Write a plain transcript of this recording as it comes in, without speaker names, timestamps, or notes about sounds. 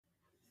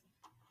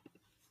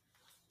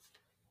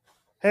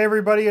Hey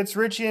everybody, it's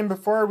Richie, and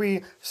before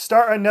we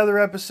start another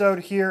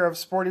episode here of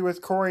Sporty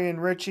with Corey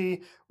and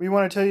Richie, we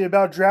want to tell you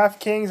about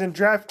DraftKings and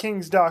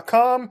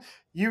DraftKings.com.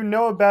 You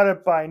know about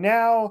it by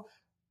now.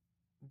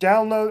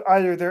 Download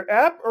either their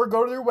app or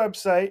go to their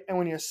website, and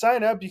when you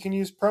sign up, you can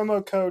use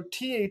promo code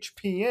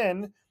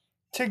THPN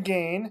to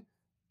gain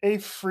a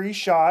free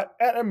shot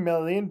at $1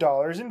 million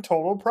in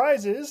total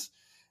prizes.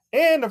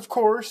 And of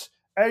course,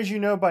 as you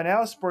know by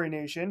now, Sporty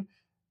Nation,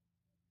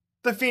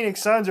 the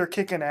Phoenix Suns are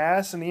kicking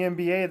ass in the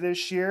NBA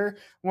this year,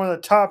 one of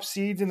the top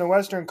seeds in the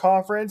Western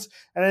Conference.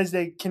 And as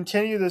they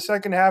continue the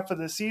second half of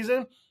the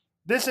season,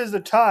 this is the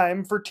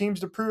time for teams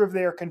to prove if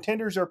they are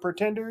contenders or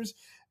pretenders.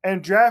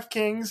 And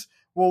DraftKings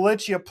will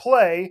let you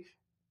play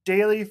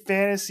daily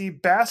fantasy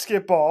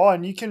basketball,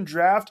 and you can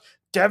draft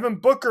Devin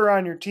Booker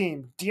on your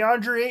team,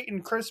 DeAndre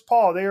Ayton, Chris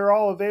Paul. They are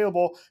all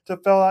available to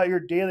fill out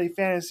your daily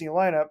fantasy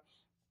lineup,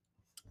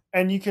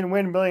 and you can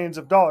win millions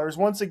of dollars.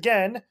 Once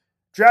again,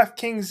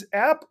 DraftKings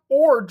app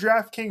or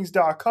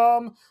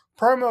DraftKings.com,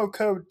 promo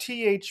code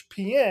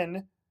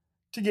THPN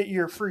to get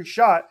your free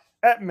shot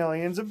at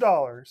millions of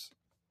dollars.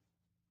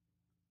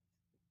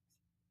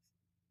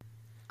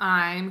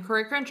 I'm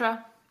Corey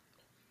Crenshaw.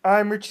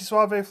 I'm Richie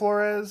Suave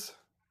Flores.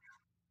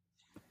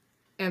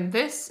 And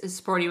this is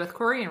Sporty with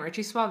Corey and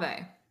Richie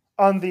Suave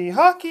on the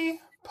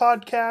Hockey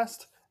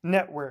Podcast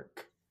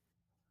Network.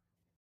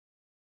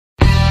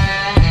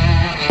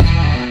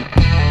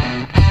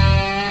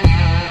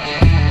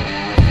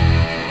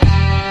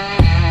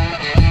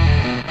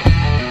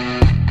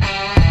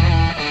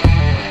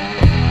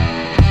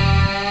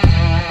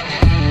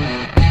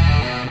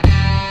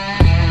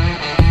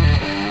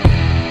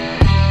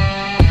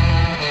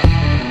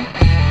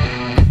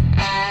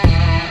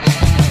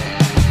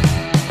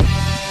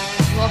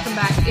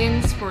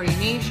 Sporty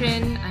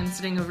Nation. I'm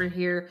sitting over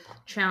here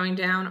chowing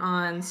down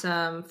on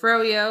some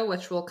froyo,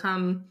 which will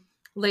come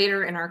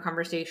later in our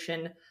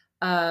conversation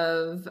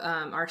of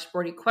our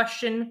sporty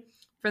question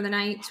for the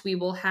night. We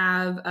will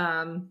have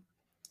an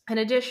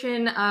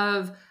edition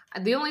of,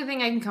 the only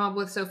thing I can come up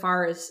with so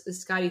far is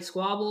Scotty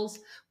Squabbles.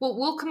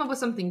 We'll come up with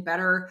something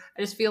better.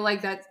 I just feel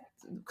like that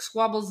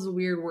squabbles is a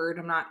weird word.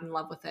 I'm not in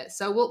love with it.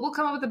 So we'll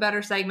come up with a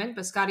better segment,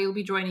 but Scotty will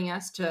be joining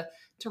us to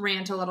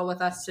rant a little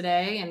with us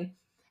today, and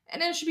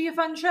it should be a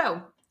fun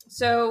show.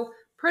 So,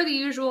 per the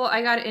usual,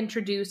 I got to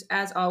introduce,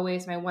 as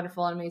always, my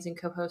wonderful and amazing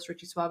co-host,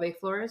 Richie Suave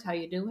Flores. How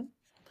you doing?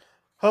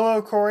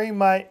 Hello, Corey.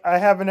 I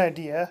have an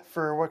idea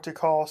for what to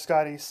call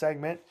Scotty's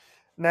segment.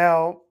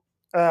 Now,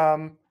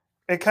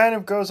 it kind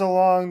of goes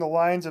along the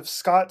lines of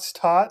Scott's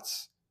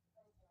Tots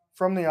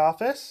from The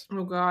Office.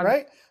 Oh, God.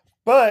 Right?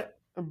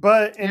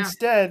 But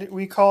instead,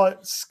 we call it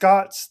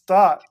Scott's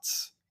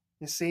Thoughts.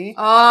 You see?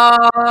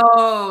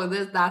 Oh,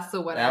 that's the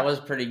one. That was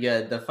pretty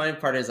good. The funny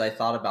part is I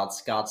thought about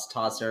Scott's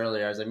Tots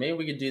earlier. I was like, maybe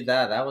we could do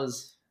that. That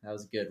was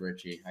good,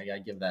 Richie. I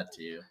gotta give that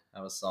to you.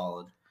 That was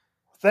solid.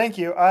 Thank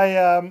you.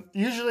 I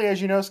usually, as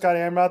you know,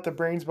 Scotty, I'm not the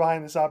brains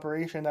behind this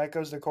operation. That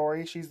goes to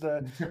Corey. She's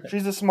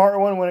the smart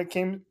one when it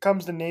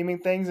comes to naming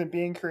things and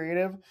being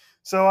creative.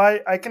 So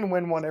I can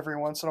win one every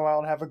once in a while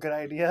and have a good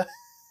idea.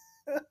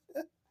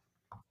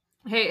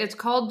 Hey, it's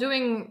called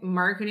doing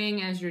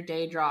marketing as your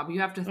day job. You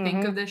have to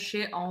think of this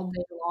shit all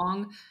day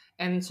long.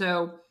 And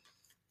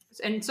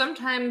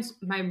sometimes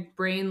my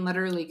brain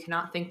literally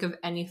cannot think of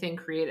anything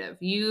creative.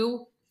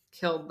 You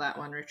killed that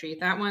one, Richie.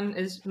 That one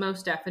is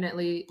most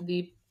definitely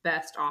the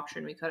best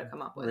option we could have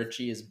come up with.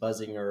 Richie is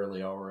buzzing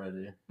early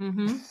already.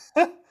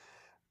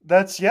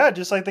 That's,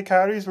 just like the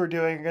Coyotes were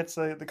doing against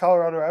the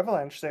Colorado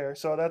Avalanche there.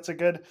 So that's a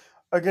good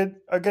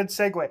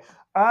segue.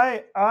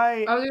 I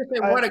was going to say,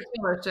 what a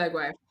killer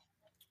segue.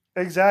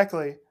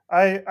 Exactly.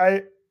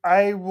 I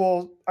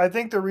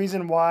think the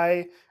reason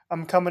why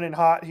I'm coming in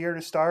hot here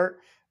to start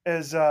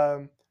is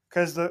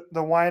because the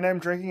wine I'm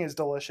drinking is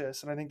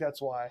delicious, and I think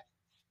that's why.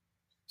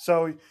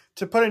 So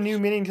to put a new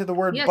meaning to the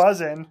word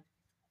buzzing,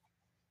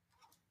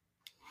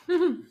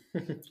 you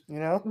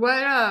know?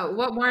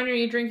 What wine are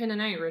you drinking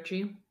tonight,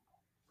 Richie?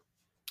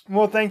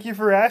 Well, thank you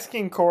for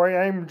asking, Corey.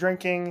 I am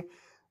drinking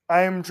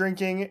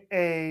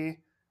a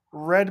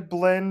red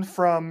blend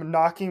from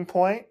Knocking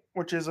Point,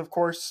 which is, of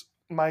course,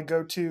 my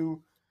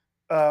go-to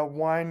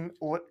wine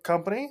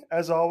company,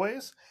 as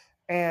always.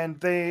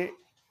 And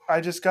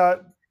I just got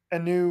a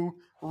new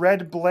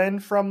red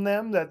blend from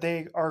them that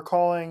they are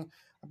calling,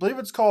 I believe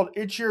it's called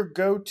It's Your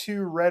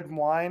Go-To Red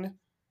Wine.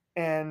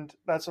 And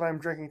that's what I'm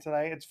drinking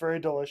tonight. It's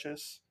very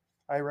delicious.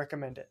 I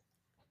recommend it.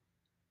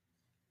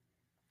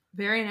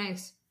 Very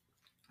nice.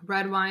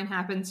 Red wine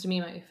happens to be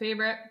my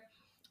favorite.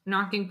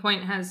 Knocking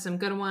Point has some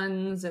good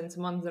ones and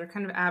some ones that are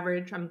kind of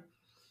average.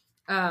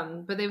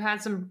 But they've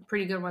had some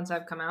pretty good ones that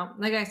have come out.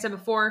 Like I said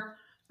before,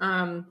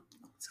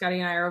 Scotty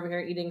and I are over here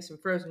eating some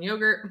frozen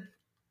yogurt,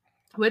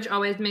 which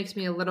always makes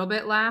me a little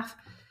bit laugh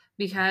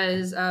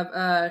because of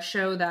a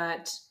show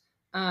that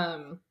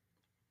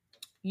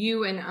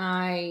you and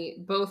I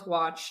both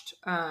watched,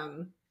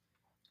 and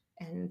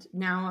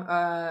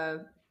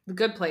now The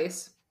Good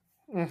Place.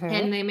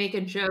 And they make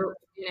a joke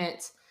in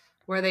it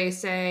where they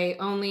say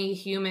only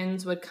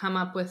humans would come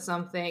up with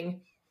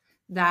something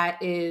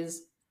that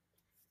is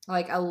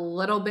like a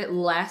little bit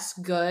less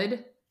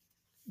good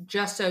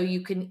just so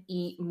you can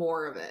eat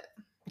more of it.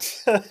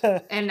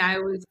 And I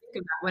always think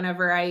of that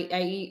whenever I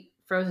eat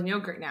frozen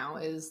yogurt now,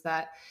 is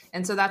that,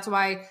 and so that's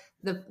why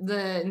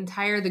the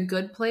entire The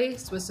Good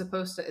Place was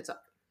supposed to,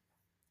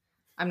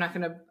 I'm not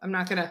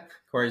gonna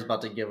Corey's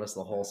about to give us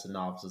the whole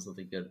synopsis of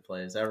The Good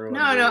Place. Everyone,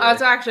 no, I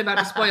was actually about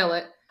to spoil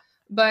it,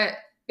 but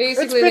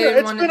basically It's been- they didn't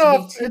it's want been it to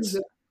off- be too it's-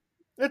 good.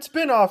 It's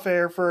been off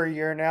air for a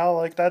year now.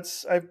 Like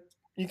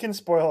you can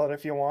spoil it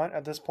if you want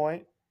at this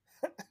point.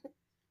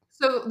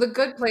 So The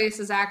Good Place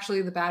is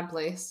actually the bad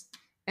place.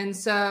 And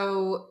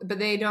so, but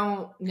they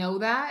don't know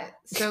that.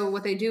 So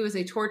what they do is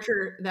they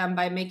torture them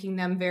by making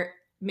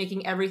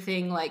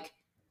everything like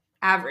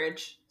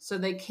average. So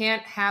they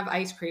can't have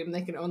ice cream.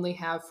 They can only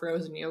have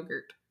frozen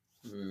yogurt.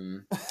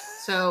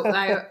 So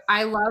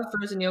I love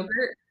frozen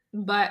yogurt,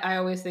 but I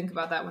always think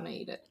about that when I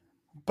eat it.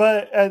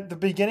 But at the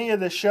beginning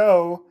of the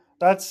show,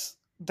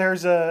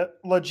 there's a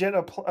legit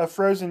a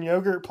frozen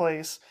yogurt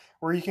place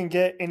where you can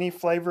get any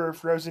flavor of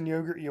frozen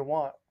yogurt you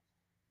want.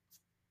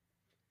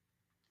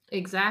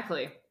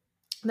 Exactly.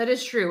 That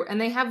is true. And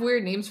they have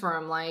weird names for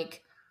them,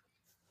 like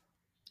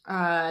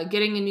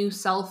getting a new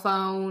cell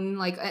phone,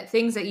 like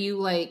things that you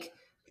like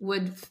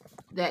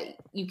that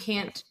you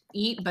can't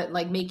eat but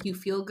like make you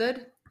feel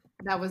good.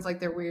 That was like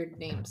their weird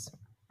names.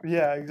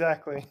 Yeah,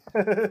 exactly.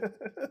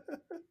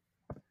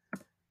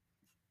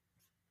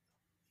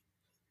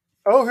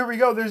 Oh, here we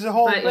go. There's a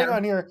whole thing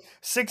on here.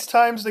 6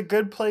 times The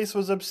Good Place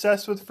was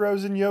obsessed with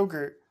frozen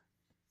yogurt.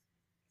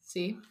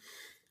 See?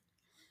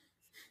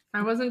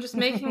 I wasn't just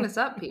making this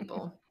up,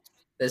 people.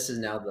 This is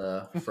now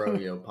the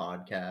Froyo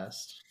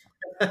podcast.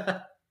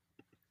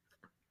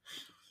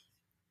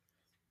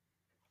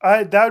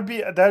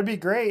 That'd be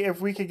great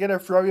if we could get a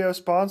Froyo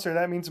sponsor.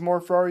 That means more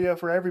Froyo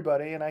for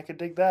everybody, and I could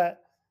dig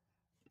that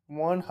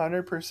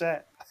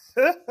 100%.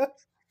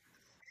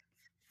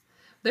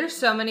 There's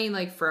so many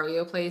like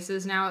Froyo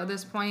places now at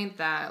this point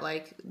that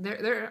like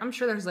I'm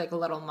sure there's like a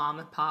little mom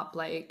and pop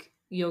like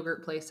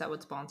yogurt place that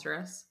would sponsor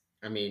us.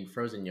 I mean,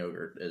 frozen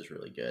yogurt is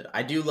really good.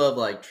 I do love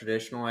like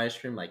traditional ice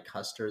cream, like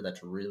custard,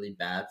 that's really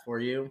bad for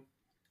you.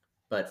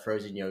 But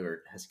frozen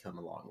yogurt has come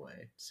a long way,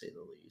 to say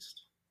the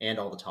least. And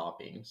all the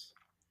toppings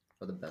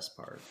are the best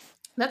part.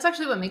 That's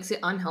actually what makes it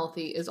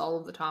unhealthy, is all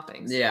of the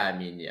toppings. Yeah, I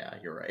mean, yeah,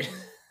 you're right.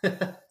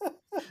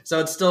 So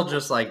it's still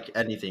just like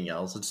anything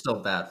else. It's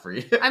still bad for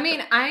you. I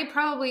mean, I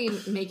probably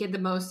make it the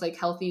most like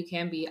healthy you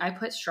can be. I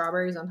put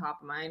strawberries on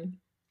top of mine.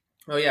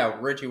 Oh yeah,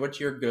 Richie, what's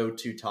your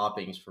go-to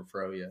toppings for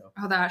Froyo?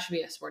 Oh, that should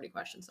be a sporty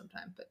question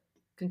sometime, but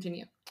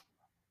continue.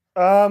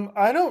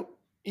 I don't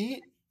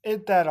eat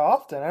it that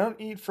often. I don't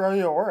eat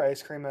Froyo or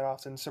ice cream that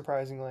often,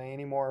 surprisingly,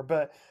 anymore.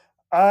 But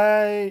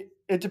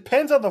it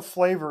depends on the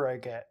flavor I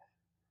get.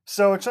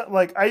 So it's not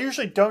like I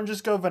usually don't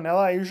just go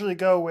vanilla. I usually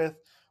go with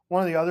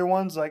one of the other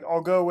ones. Like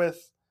I'll go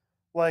with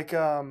like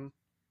gosh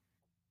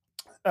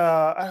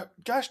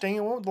dang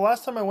it! The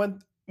last time I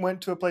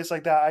went to a place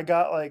like that, I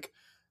got like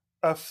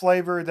a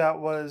flavor that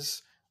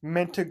was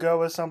meant to go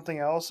with something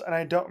else, and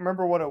I don't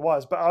remember what it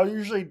was, but I'll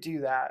usually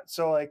do that.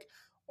 So like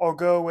I'll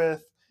go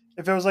with,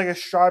 if it was like a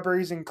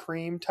strawberries and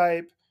cream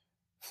type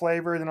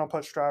flavor, then I'll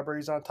put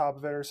strawberries on top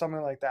of it or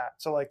something like that.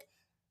 So like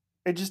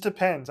it just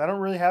depends. I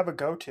don't really have a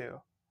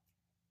go-to.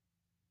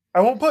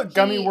 I won't put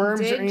gummy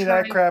worms or any of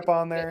that crap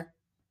on there.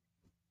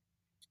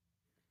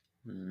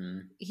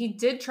 He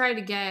did try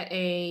to get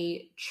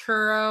a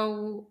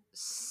churro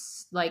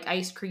like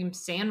ice cream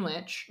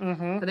sandwich,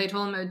 but they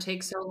told him it would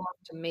take so long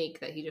to make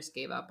that he just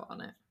gave up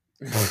on it.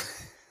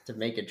 To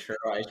make a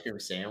churro ice cream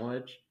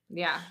sandwich?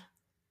 Yeah.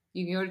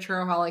 You can go to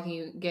Churroholic and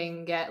you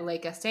can get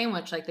like a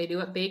sandwich like they do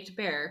at Baked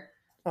Bear,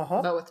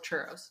 but with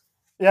churros.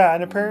 Yeah,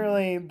 and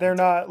apparently they're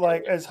not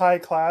like as high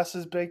class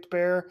as Baked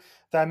Bear.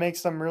 That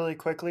makes them really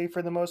quickly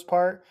for the most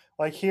part.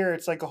 Like here,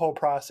 it's like a whole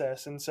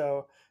process. And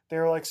so they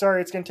were like,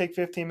 sorry, it's going to take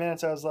 15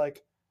 minutes. I was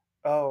like,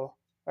 oh,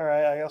 all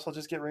right, I guess I'll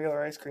just get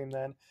regular ice cream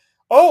then.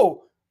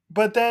 Oh,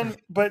 but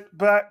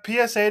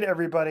PSA to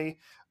everybody,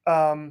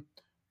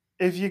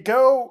 if you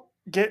go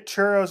get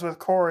churros with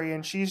Corey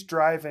and she's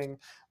driving,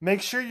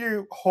 make sure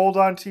you hold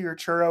on to your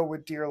churro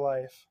with dear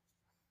life.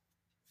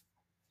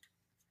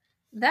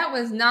 That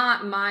was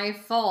not my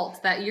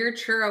fault that your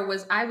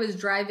churro I was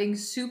driving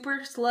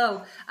super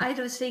slow. I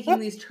was taking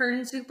these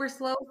turns super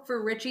slow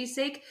for Richie's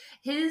sake.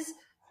 His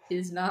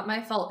is not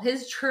my fault.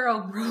 His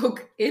churro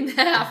broke in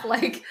half,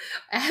 like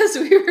as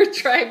we were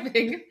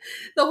driving.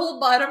 The whole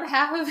bottom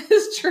half of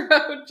his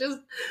churro just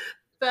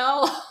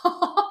fell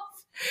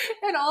off.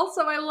 And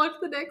also I looked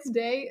the next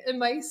day and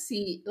my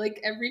seat, like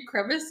every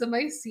crevice of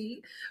my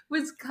seat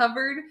was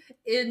covered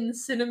in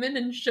cinnamon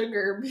and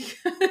sugar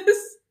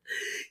because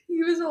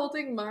he was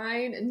holding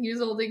mine and he was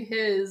holding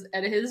his,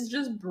 and his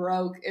just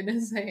broke in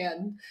his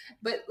hand.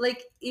 But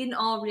like in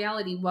all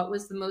reality, what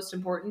was the most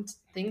important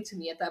thing to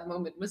me at that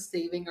moment was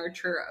saving our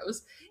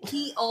churros.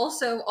 He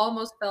also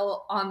almost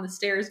fell on the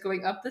stairs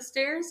going up the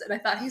stairs, and I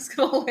thought he's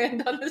gonna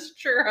land on his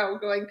churro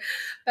going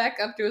back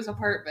up to his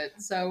apartment.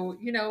 So,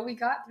 you know, we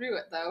got through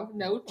it though.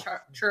 No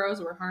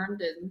churros were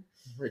harmed. And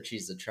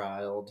Richie's a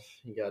child.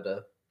 You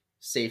gotta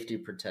safety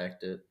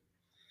protected.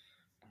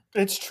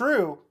 It's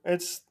true.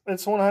 It's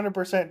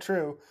 100%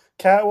 true.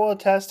 Kat will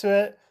attest to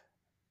it.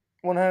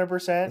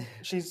 100%.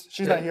 She's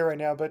not here right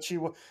now, but she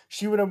would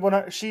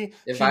have. She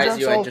Advise jokes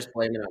you, I all. just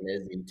blame it on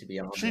Izzy, to be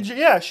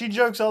honest. She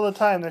jokes all the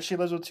time that she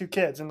lives with 2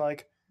 kids, and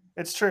like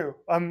it's true.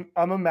 I'm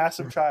a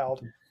massive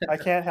child. I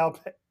can't help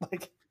it.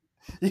 Like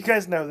you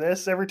guys know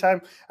this. Every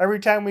time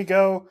we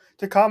go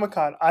to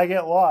Comic-Con, I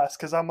get lost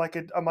because I'm like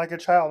a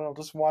child and I'll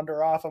just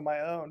wander off on my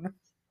own.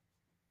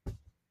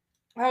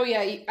 Oh yeah,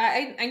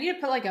 I need to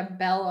put like a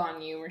bell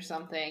on you or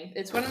something.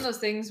 It's one of those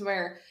things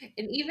where,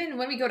 and even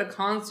when we go to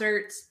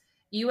concerts,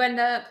 you end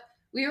up.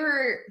 We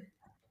were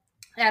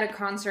at a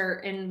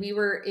concert and we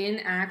were in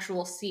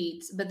actual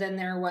seats, but then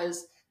there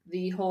was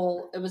the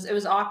whole. It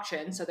was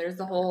auction, so there's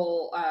the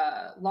whole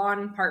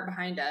lawn part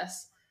behind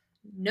us.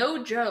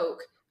 No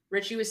joke.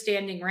 Richie was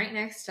standing right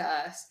next to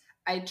us.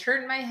 I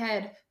turned my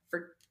head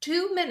for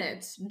 2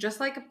 minutes, just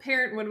like a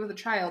parent would with a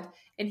child,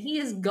 and he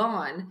is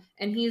gone.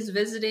 And he is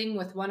visiting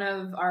with one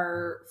of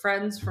our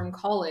friends from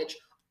college,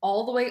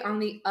 all the way on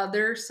the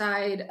other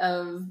side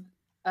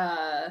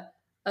uh,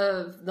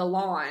 of the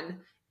lawn.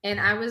 And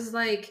I was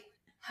like,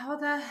 "How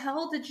the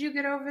hell did you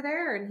get over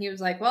there?" And he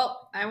was like,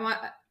 "Well,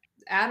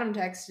 Adam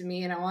texted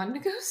me, and I wanted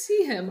to go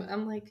see him."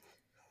 I'm like,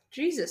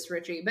 Jesus,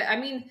 Richie. But I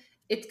mean,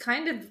 it's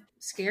kind of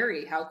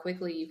scary how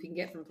quickly you can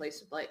get from place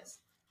to place.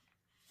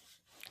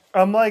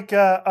 I'm like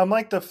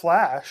the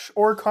Flash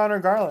or Connor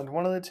Garland,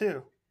 one of the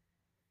two.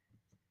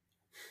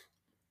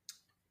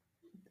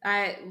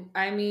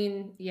 I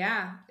mean,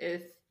 yeah,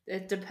 if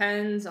it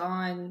depends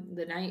on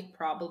the night,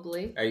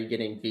 probably. Are you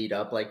getting beat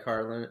up like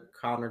Connor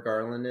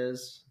Garland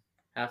is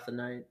half the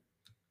night?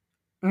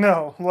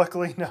 No,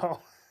 luckily no.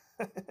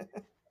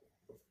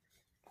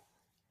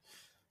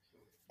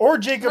 Or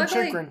Jacob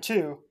Chikrin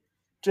too.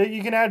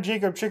 You can add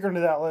Jacob Chikrin to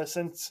that list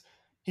since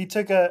he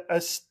took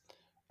a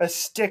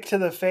stick to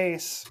the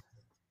face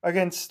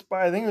against,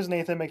 I think it was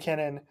Nathan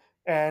McKinnon,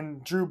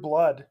 and drew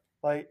blood.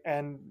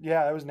 And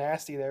yeah, it was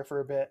nasty there for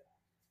a bit.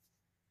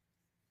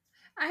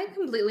 I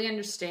completely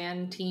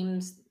understand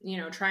teams,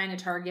 trying to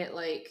target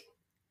like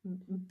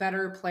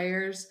better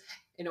players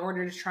in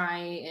order to try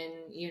and,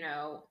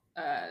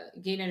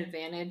 gain an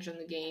advantage in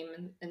the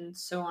game and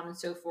so on and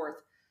so forth.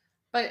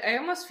 But I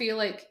almost feel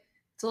like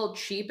it's a little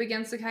cheap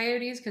against the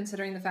Coyotes,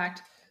 considering the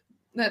fact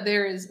that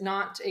there is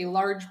not a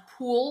large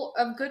pool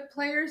of good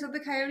players that the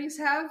Coyotes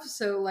have.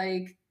 So,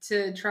 like,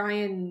 to try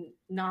and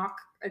knock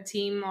a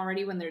team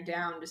already when they're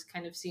down just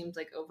kind of seems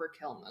like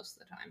overkill most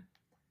of the time.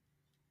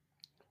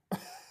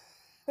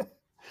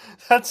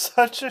 That's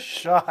such a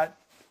shot.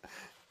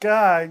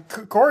 God,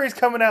 Corey's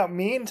coming out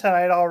mean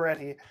tonight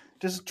already.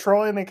 Just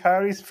trolling the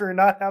Coyotes for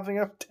not having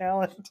enough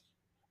talent.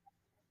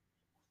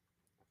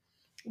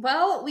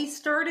 Well, we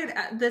started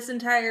this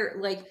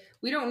entire,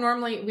 we don't,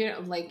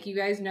 like you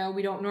guys know,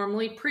 we don't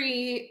normally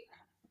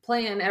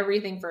pre-plan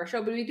everything for our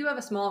show, but we do have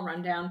a small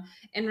rundown,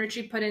 and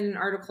Richie put in an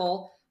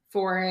article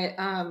for it.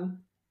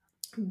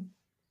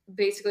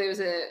 Basically, it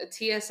was a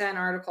TSN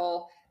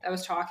article that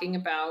was talking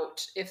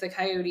about if the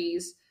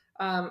Coyotes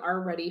are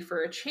ready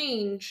for a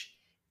change,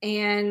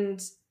 and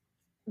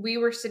we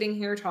were sitting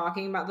here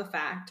talking about the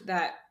fact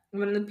that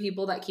one of the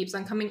people that keeps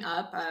on coming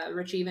up,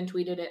 Richie even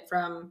tweeted it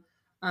from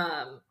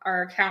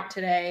our account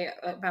today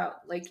about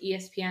like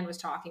ESPN was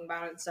talking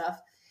about it and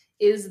stuff,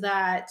 is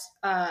that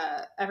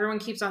everyone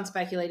keeps on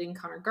speculating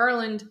Connor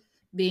Garland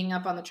being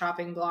up on the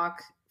chopping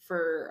block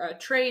for a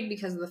trade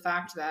because of the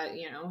fact that,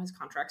 his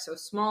contract's so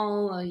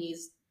small.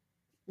 He's,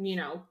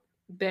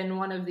 been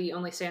one of the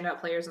only standout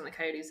players on the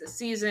Coyotes this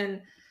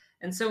season,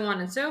 and so on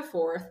and so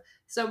forth.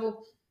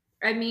 So,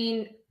 I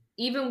mean,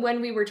 even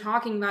when we were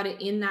talking about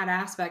it in that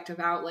aspect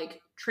about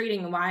like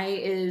trading, why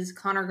is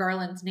Connor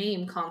Garland's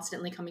name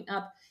constantly coming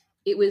up?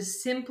 It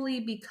was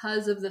simply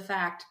because of the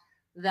fact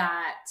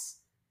that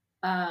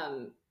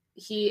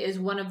he is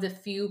one of the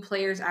few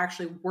players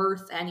actually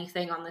worth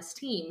anything on this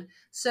team.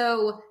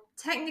 So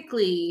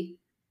technically,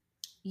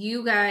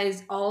 you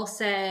guys all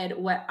said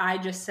what I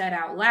just said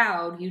out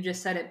loud. You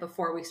just said it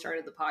before we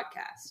started the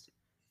podcast.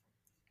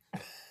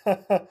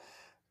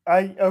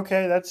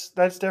 Okay, that's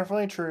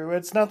definitely true.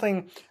 It's not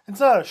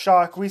a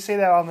shock. We say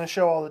that on the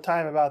show all the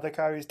time about the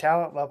Coyotes'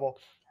 talent level,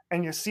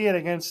 and you see it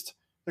against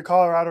the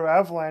Colorado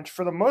Avalanche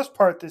for the most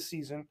part this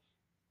season,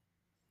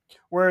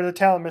 where the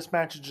talent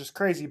mismatch is just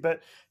crazy.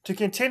 But to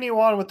continue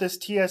on with this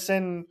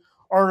TSN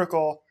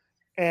article,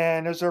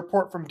 and there's a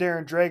report from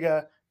Darren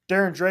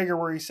Dreger,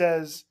 where he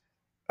says,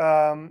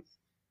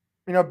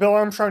 Bill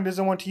Armstrong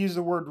doesn't want to use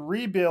the word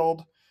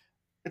rebuild.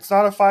 It's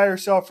not a fire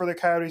sale for the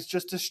Coyotes,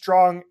 just a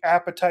strong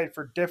appetite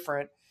for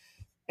different.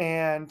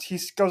 And he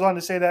goes on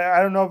to say that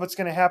I don't know if it's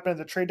going to happen at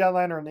the trade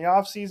deadline or in the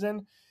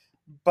offseason,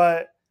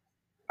 but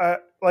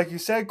like you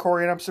said,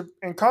 Corey,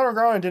 and Connor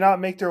Garland did not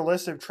make their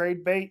list of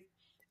trade bait.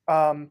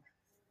 But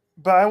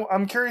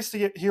I'm curious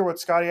to hear what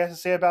Scotty has to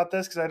say about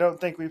this, because I don't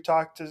think we've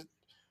talked to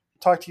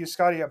you,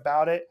 Scotty,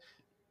 about it.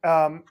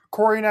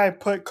 Corey and I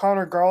put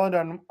Connor Garland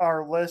on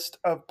our list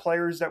of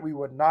players that we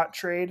would not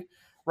trade.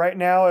 right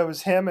now it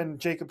was him and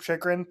Jacob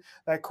Chikrin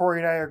that Corey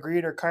and I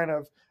agreed are kind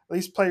of at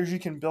least players you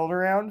can build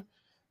around.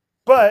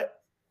 But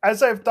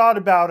as I've thought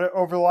about it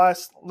over the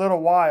last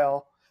little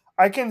while,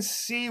 I can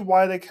see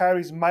why the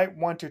Coyotes might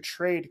want to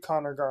trade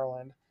Connor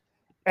Garland.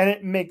 And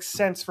it makes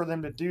sense for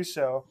them to do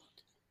so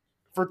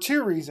for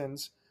two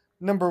reasons.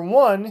 Number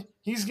one,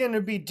 he's going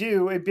to be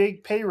due a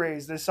big pay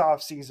raise this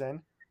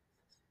offseason.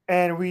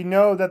 And we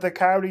know that the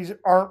Coyotes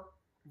aren't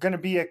going to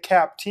be a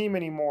cap team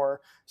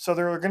anymore. So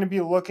they're going to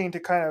be looking to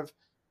kind of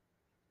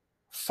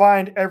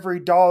find every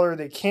dollar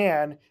they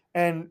can.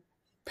 And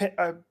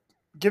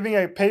giving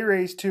a pay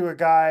raise to a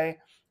guy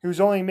who's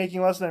only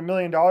making less than $1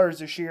 million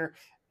this year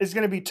is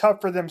going to be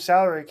tough for them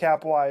salary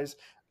cap wise,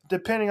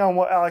 depending on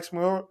what Alex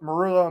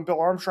Marullo and Bill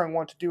Armstrong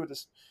want to do with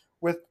this,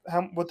 with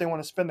what they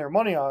want to spend their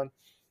money on.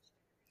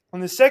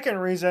 And the second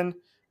reason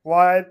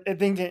why I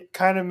think it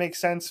kind of makes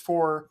sense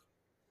for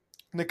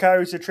the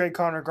Coyotes to trade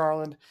Connor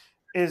Garland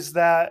is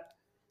that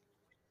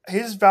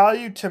his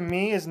value to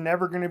me is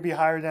never going to be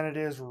higher than it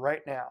is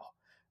right now,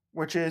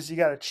 which is you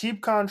got a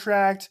cheap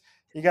contract,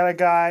 you got a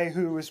guy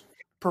who is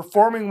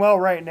performing well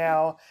right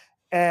now,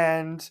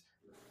 and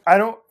I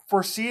don't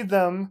foresee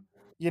them,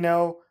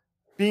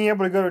 being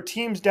able to go to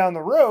teams down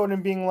the road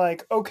and being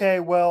like, okay,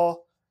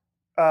 well,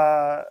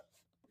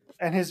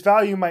 and his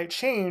value might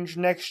change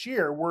next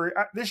year.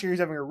 Where this year he's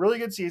having a really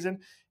good season.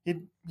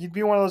 He'd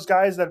be one of those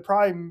guys that'd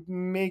probably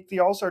make the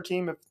All-Star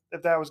team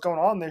if that was going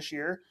on this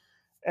year.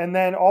 And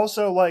then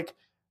also, like,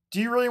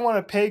 do you really want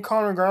to pay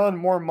Connor Garland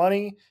more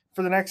money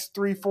for the next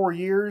 3-4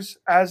 years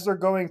as they're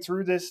going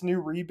through this new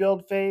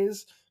rebuild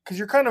phase? Because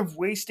you're kind of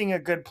wasting a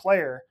good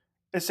player,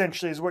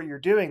 essentially, is what you're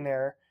doing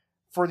there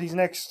for these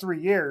next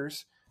 3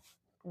 years.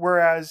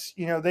 Whereas,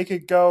 they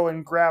could go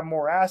and grab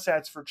more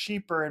assets for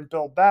cheaper and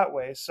build that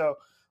way. So,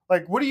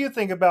 like, what do you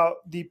think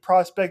about the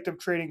prospect of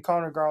trading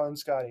Connor Garland,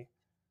 Scotty?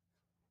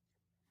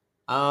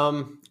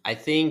 I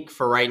think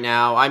for right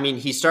now, I mean,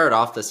 he started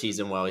off the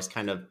season well. He's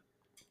kind of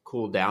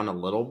cooled down a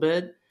little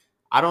bit.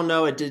 I don't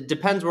know. It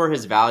depends where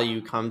his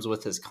value comes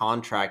with his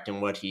contract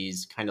and what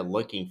he's kind of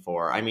looking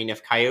for. I mean,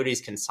 if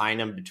Coyotes can sign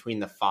him between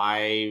the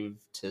 5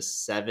 to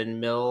 7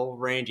 mil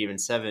range, even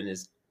 7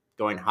 is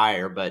going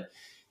higher, but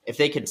if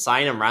they could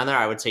sign him around there,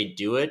 I would say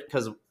do it,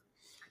 because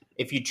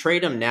if you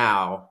trade him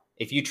now,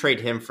 if you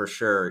trade him for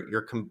sure,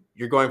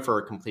 you're going for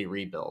a complete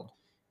rebuild,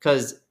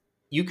 because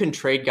you can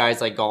trade guys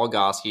like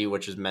Goligoski,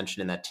 which is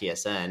mentioned in that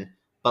TSN,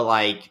 but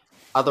like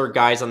other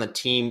guys on the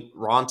team,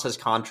 Ronta's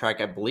contract,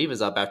 I believe,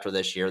 is up after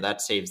this year.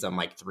 That saves them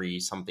like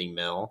 3-something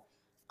mil.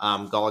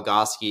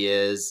 Goligoski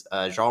is,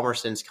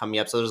 Hjalmarsson's coming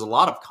up. So there's a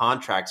lot of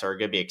contracts that are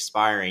going to be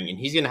expiring, and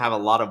he's going to have a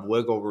lot of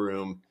wiggle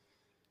room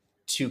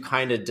to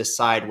kind of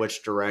decide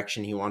which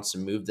direction he wants to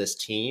move this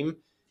team.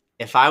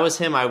 If I was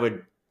him, I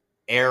would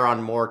err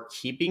on more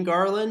keeping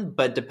Garland,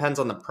 but depends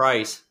on the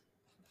price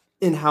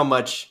and how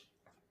much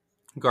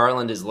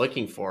Garland is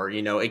looking for.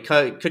 It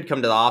could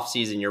come to the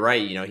offseason. You're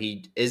right.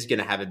 He is going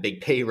to have a big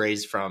pay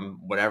raise from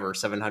whatever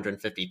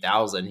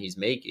 $750,000 he's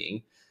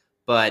making.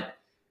 But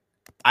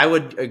I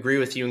would agree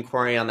with you and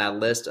Corey on that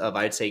list of,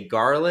 I'd say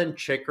Garland,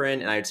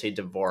 Chikrin, and I'd say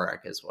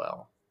Dvorak as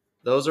well.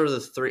 Those are the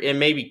three, and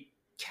maybe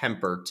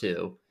Kemper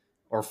too,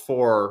 or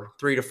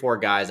 3 to 4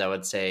 guys I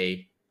would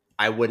say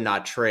I would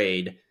not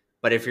trade.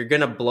 But if you're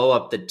going to blow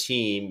up the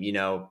team,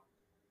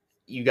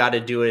 you got to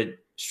do it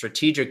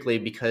strategically,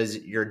 because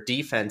your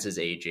defense is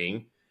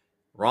aging.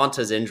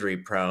 Ronta's injury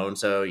prone,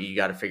 so you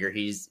got to figure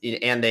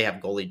and they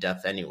have goalie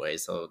depth anyway,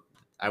 so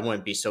I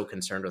wouldn't be so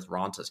concerned with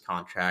Ronta's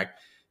contract.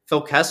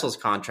 Phil Kessel's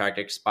contract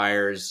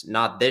expires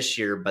not this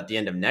year, but the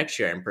end of next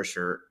year, I'm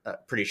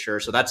pretty sure.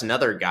 So that's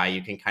another guy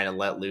you can kind of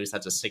let loose.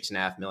 That's a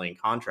 $6.5 million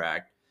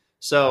contract.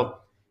 So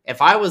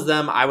if I was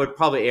them, I would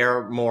probably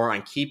err more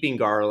on keeping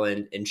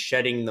Garland and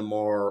shedding the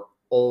more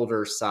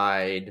older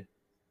side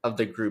of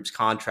the group's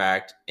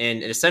contract.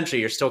 And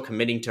essentially you're still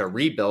committing to a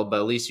rebuild, but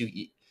at least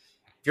if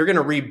you're going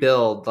to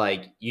rebuild,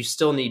 like, you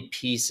still need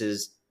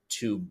pieces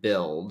to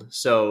build.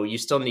 So you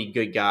still need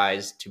good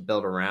guys to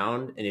build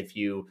around. And if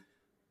you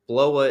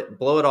blow it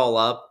all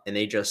up and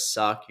they just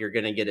suck, you're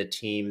going to get a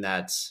team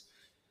that's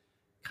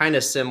kind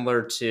of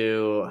similar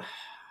to,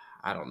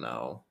 I don't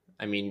know.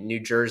 I mean, New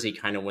Jersey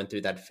kind of went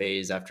through that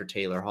phase after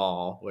Taylor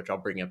Hall, which I'll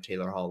bring up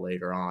Taylor Hall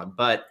later on.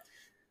 But,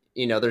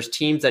 there's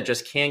teams that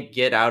just can't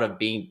get out of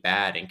being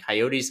bad. And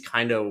Coyotes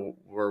kind of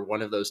were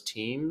one of those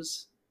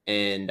teams.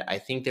 And I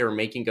think they were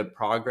making good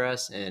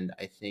progress. And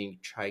I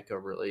think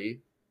Chaika really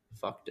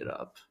fucked it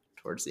up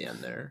towards the end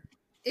there.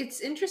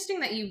 It's interesting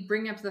that you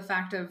bring up the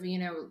fact of,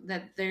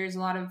 that there's a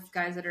lot of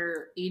guys that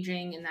are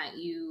aging and that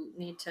you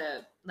need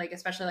to, like,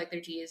 especially like their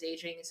G is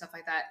aging and stuff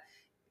like that.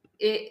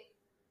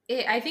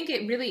 I think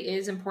it really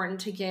is important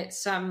to get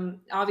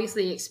some,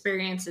 obviously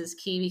experience is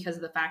key, because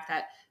of the fact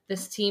that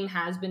this team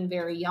has been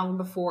very young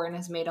before and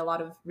has made a lot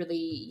of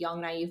really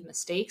young, naive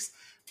mistakes.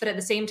 But at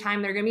the same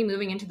time, they're going to be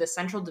moving into the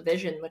Central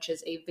Division, which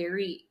is a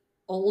very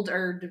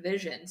older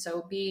division.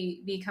 So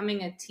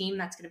becoming a team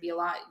that's going to be a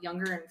lot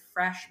younger and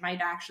fresh might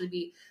actually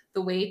be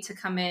the way to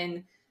come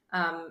in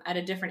at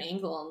a different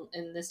angle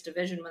in this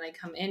division when they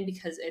come in,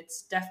 because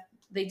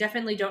they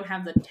definitely don't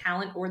have the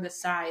talent or the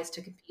size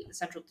to compete in the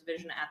Central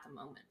Division at the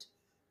moment.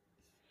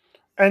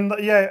 And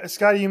yeah,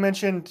 Scotty, you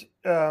mentioned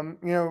kind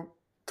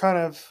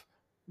of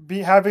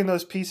having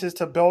those pieces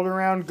to build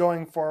around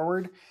going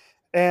forward,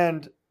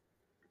 and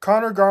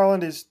Connor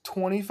Garland is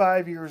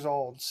 25 years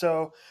old.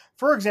 So,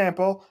 for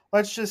example,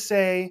 let's just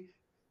say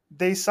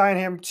they sign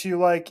him to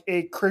like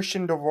a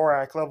Christian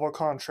Dvorak level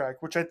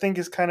contract, which I think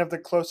is kind of the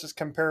closest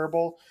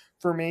comparable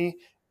for me.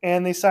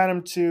 And they sign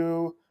him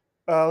to,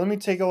 let me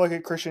take a look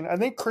at Christian. I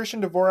think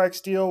Christian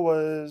Dvorak's deal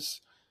was,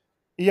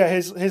 yeah,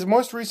 his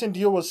most recent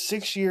deal was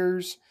 6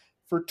 years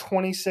for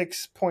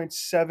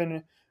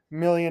 $26.7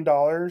 million.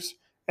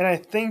 And I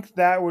think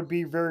that would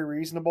be very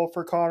reasonable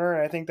for Connor.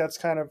 And I think that's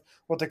kind of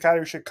what the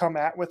Coyotes should come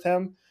at with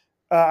him.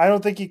 I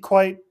don't think he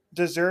quite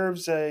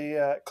deserves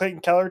a Clayton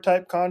Keller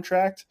type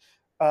contract,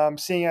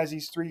 seeing as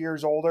he's 3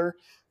 years older.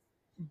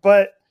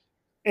 But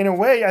in a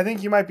way, I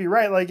think you might be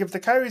right. Like, if the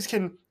Coyotes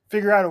can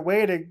figure out a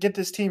way to get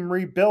this team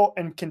rebuilt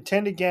and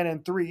contend again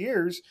in 3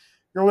 years,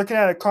 you're looking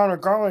at a Connor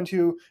Garland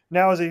who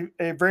now is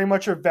a very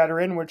much a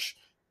veteran, which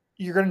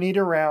you're going to need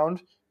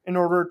around in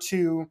order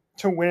to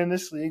win in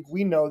this league.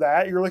 We know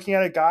that. You're looking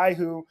at a guy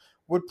who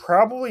would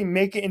probably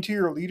make it into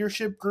your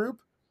leadership group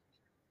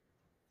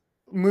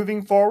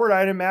moving forward,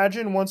 I'd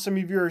imagine, once some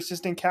of your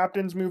assistant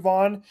captains move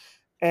on,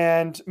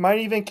 and might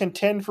even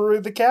contend for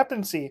the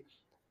captaincy,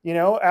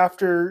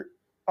 after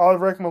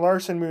Oliver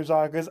Ekman-Larsson moves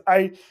on. Because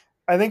I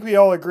think we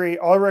all agree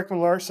Oliver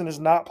Ekman-Larsson is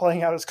not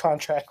playing out his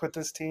contract with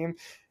this team.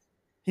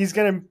 He's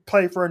going to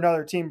play for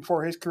another team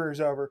before his career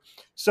is over.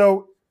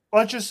 So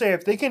let's just say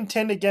if they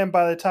contend again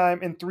by the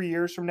time in 3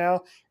 years from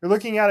now, you're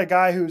looking at a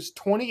guy who's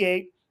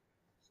 28,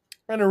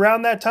 and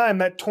around that time,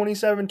 that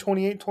 27,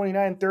 28,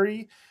 29,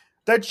 30,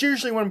 that's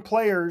usually when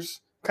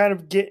players kind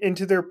of get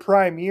into their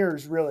prime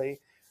years, really,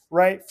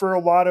 right? For a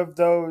lot of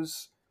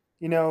those,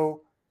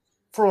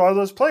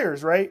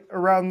 players, right?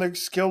 Around the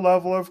skill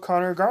level of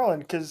Connor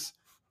Garland, because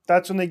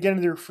that's when they get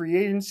into their free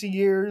agency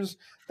years.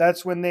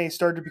 That's when they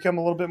start to become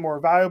a little bit more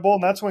valuable.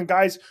 And that's when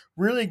guys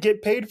really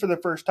get paid for the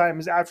first time,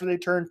 is after they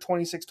turn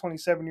 26,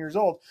 27 years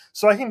old.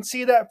 So I can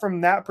see that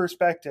from that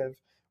perspective,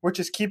 which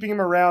is keeping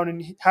him around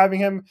and having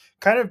him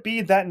kind of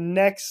be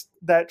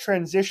that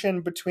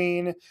transition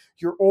between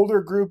your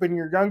older group and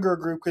your younger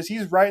group, because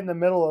he's right in the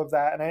middle of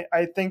that. And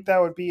I think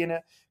that would be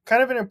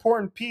kind of an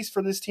important piece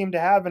for this team to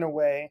have, in a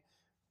way,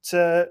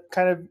 to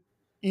kind of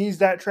ease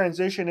that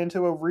transition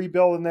into a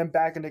rebuild and then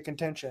back into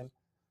contention.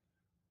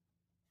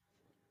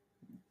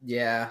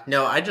 Yeah,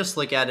 no, I just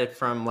look at it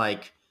from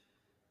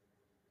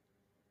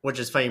which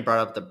is funny you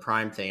brought up the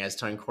prime thing. I was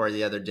telling Corey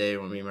the other day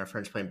when me and my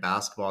friends playing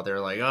basketball, they were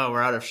like, oh,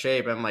 we're out of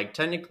shape. I'm like,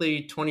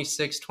 technically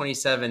 26,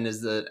 27 is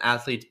the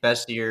athlete's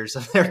best years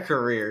of their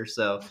career.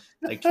 So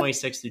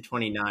 26 through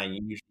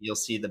 29, you'll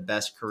see the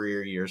best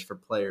career years for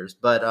players.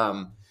 But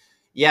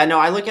yeah, no,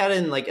 I look at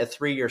it in a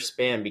 3-year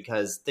span,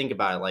 because think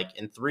about it,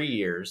 in 3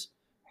 years,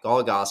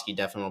 Goligoski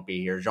definitely won't be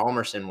here.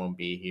 Hjalmarsson won't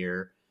be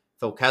here.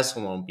 Phil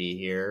Kessel won't be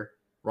here.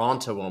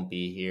 Ronta won't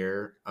be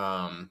here.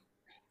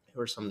 Who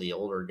are some of the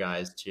older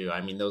guys too?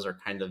 I mean, those are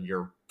kind of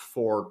your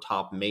 4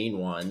 top main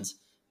ones,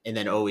 and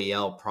then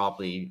OEL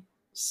probably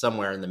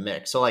somewhere in the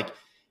mix. So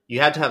you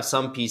had to have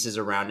some pieces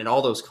around, and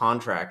all those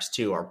contracts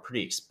too are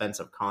pretty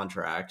expensive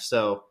contracts.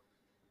 So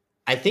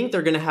I think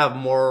they're going to have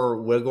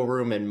more wiggle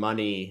room and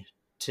money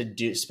to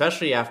do,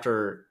 especially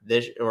after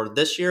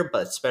this year,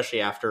 but especially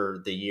after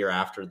the year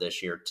after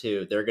this year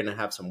too. They're going to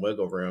have some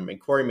wiggle room.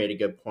 And Corey made a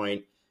good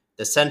point.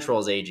 The Central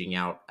is aging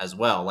out as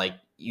well. Like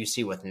you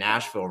see with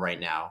Nashville right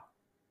now,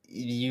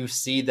 you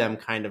see them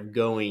kind of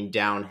going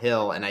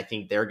downhill, and I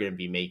think they're going to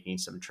be making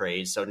some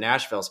trades. So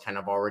Nashville's kind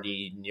of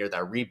already near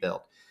that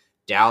rebuild.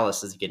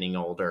 Dallas is getting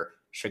older.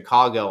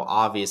 Chicago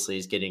obviously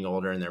is getting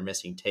older, and they're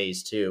missing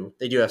Taves too.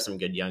 They do have some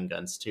good young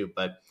guns too,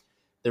 but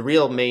the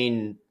real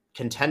main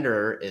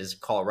contender is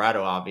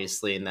Colorado,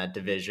 obviously, in that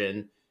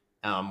division.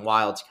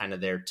 Wild's kind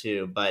of there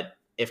too. But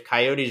if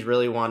Coyotes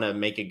really want to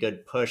make a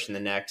good push in the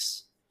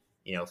next,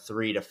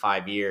 3 to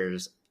 5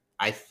 years,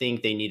 I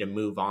think they need to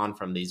move on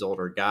from these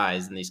older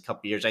guys in these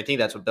couple years. I think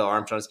that's what Bill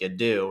Armstrong's going to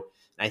do.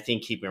 And I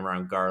think keeping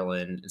around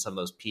Garland and some of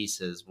those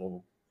pieces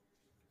will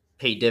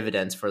pay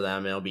dividends for them.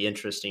 And it'll be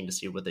interesting to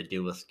see what they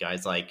do with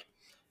guys like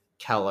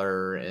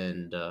Keller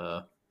and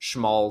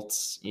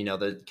Schmaltz.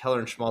 The Keller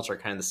and Schmaltz are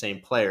kind of the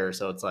same player.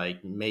 So it's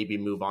maybe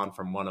move on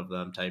from one of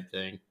them type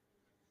thing.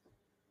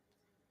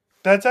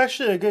 That's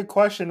actually a good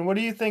question. What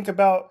do you think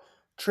about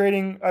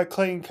trading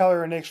Clayton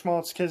Keller and Nick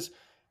Schmaltz? Because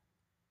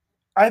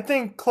I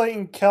think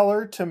Clayton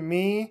Keller, to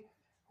me,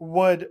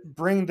 would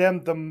bring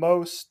them the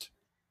most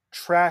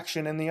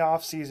traction in the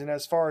offseason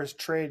as far as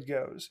trade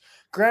goes.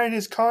 Granted,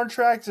 his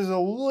contract is a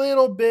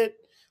little bit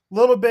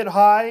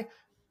high,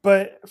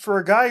 but for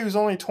a guy who's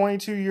only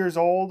 22 years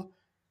old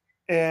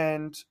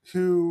and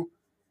who,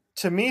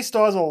 to me,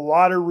 still has a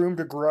lot of room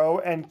to grow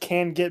and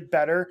can get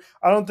better,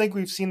 I don't think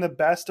we've seen the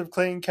best of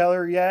Clayton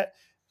Keller yet.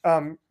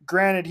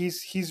 Granted,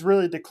 he's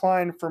really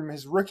declined from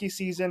his rookie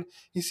season.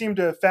 He seemed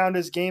to have found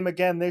his game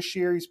again this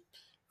year. He's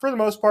for the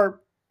most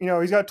part,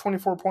 he's got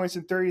 24 points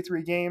in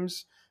 33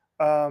 games,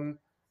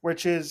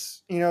 which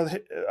is,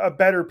 a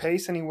better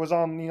pace than he was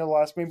on, the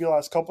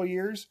last couple of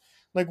years.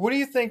 Like, what do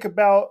you think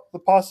about the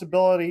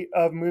possibility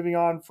of moving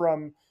on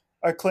from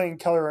a Clayton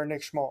Keller or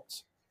Nick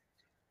Schmaltz?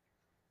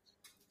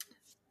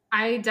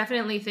 I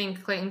definitely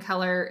think Clayton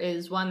Keller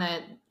is one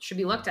that should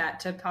be looked at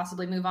to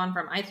possibly move on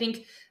from. I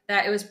think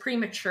that it was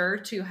premature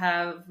to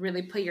have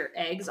really put your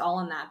eggs all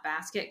in that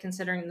basket,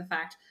 considering the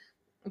fact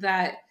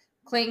that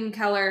Clayton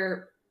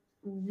Keller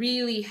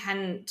really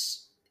hadn't,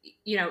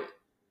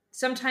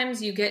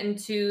 sometimes you get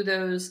into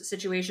those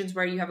situations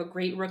where you have a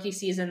great rookie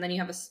season, then you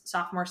have a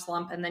sophomore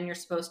slump, and then you're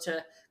supposed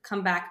to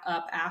come back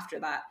up after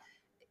that.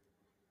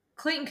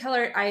 Clayton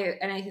Keller,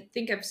 I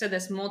think I've said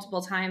this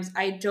multiple times,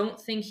 I don't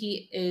think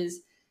he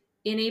is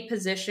in a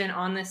position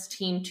on this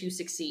team to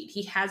succeed.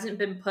 He hasn't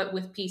been put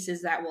with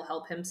pieces that will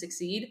help him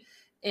succeed.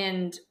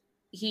 And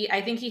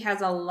I think he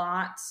has a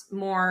lot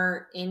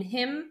more in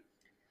him.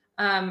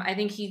 I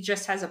think he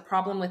just has a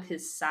problem with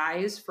his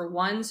size, for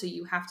one. So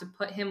you have to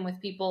put him with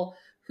people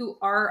who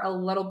are a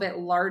little bit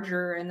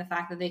larger, and the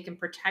fact that they can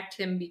protect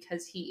him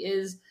because he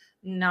is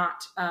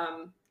not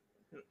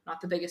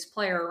the biggest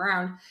player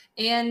around.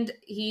 And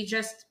he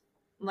just,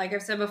 like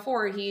I've said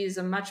before, he's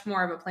a much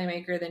more of a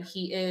playmaker than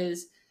he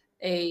is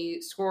a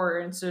scorer.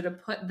 And so to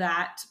put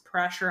that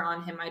pressure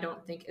on him, I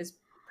don't think is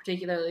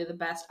particularly the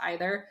best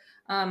either,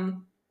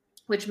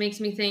 which makes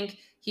me think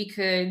he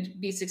could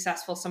be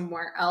successful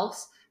somewhere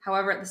else.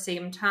 However, at the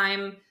same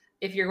time,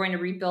 if you're going to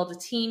rebuild a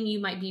team, you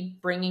might be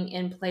bringing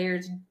in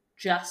players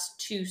just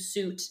to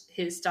suit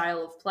his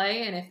style of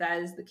play. And if that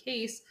is the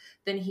case,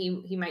 then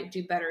he might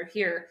do better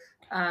here.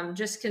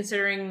 Just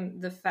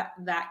considering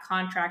that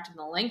contract and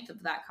the length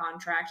of that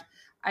contract,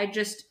 I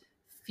just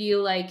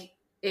feel like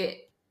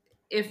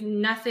if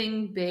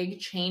nothing big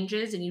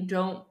changes and you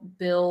don't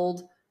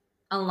build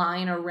a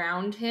line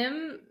around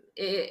him,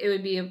 it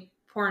would be a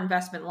poor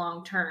investment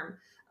long term.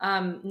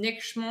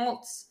 Nick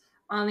Schmaltz,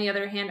 on the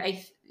other hand,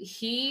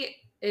 he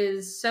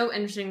is so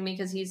interesting to me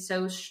because he's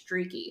so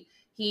streaky.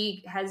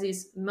 He has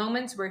these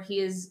moments where he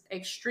is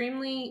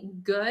extremely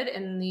good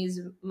and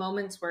these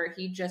moments where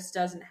he just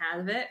doesn't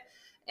have it.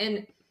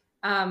 And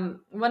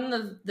one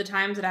of the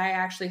times that I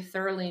actually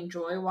thoroughly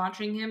enjoy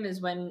watching him is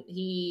when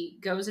he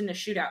goes into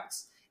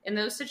shootouts. In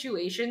those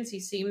situations, he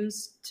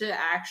seems to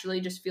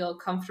actually just feel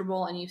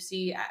comfortable, and you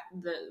see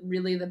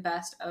the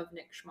best of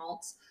Nick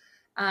Schmaltz.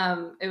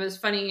 It was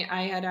funny.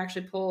 I had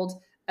actually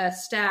pulled a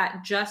stat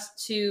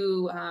just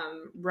to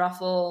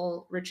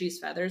ruffle Richie's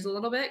feathers a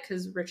little bit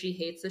because Richie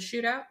hates the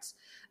shootouts.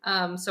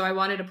 So I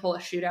wanted to pull a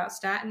shootout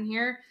stat in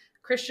here.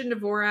 Christian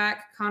Dvorak,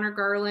 Connor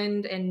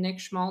Garland, and Nick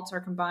Schmaltz are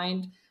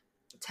combined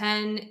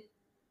 10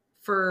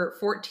 for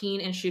 14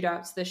 in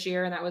shootouts this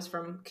year, and that was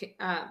from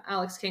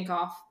Alex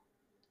Kinkoff.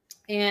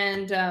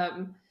 And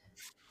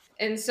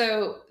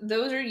so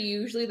those are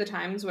usually the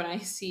times when I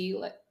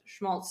see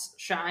Schmaltz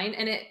shine,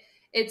 and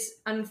it's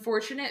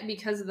unfortunate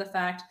because of the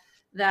fact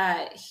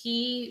that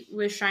he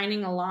was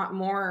shining a lot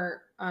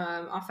more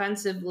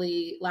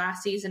offensively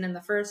last season in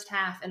the first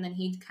half, and then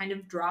he kind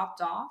of dropped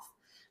off,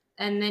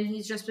 and then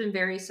he's just been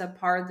very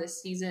subpar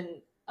this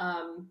season.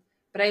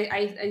 But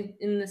I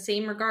in the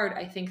same regard,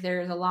 I think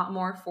there's a lot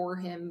more for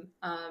him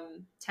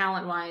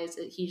talent-wise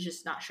that he's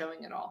just not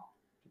showing at all.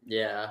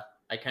 Yeah,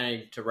 I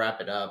kind of, to wrap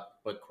it up,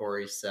 what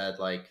Corey said,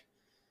 like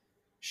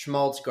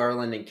Schmaltz,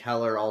 Garland, and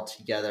Keller all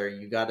together,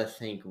 you got to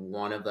think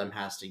one of them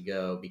has to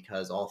go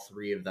because all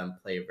three of them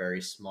play a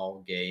very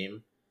small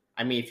game.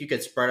 I mean, if you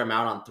could spread them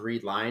out on 3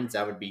 lines,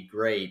 that would be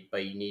great,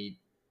 but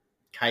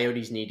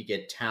Coyotes need to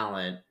get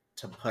talent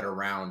to put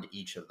around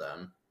each of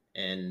them.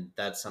 And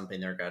that's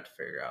something they're going to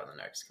figure out in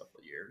the next couple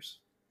of years.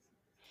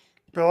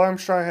 Bill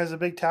Armstrong has a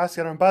big task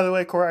at him. By the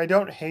way, Corey, I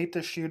don't hate the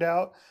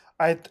shootout.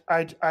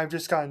 I've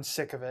just gotten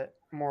sick of it,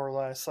 more or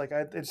less. Like,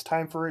 it's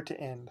time for it to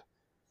end.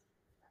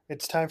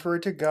 It's time for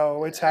it to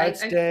go. It's had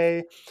its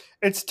day.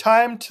 It's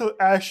time to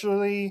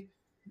actually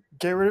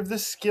get rid of the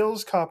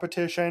skills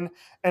competition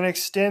and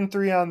extend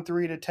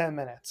 3-on-3 to 10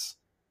 minutes.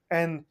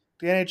 And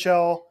the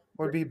NHL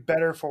would be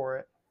better for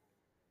it.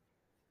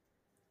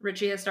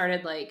 Richie has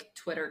started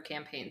Twitter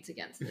campaigns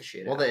against the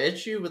shootout. Well, the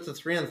issue with the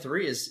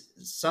 3-on-3 is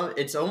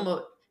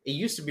it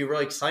used to be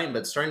really exciting, but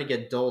it's starting to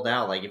get dulled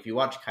out. Like if you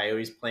watch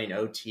Coyotes playing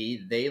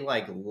OT, they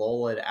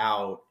lull it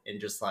out and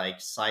just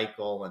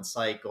cycle and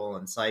cycle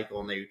and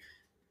cycle, and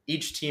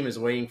each team is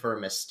waiting for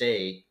a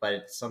mistake,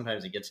 but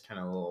sometimes it gets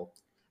kind of a little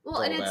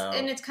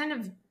and it's kind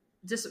of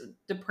just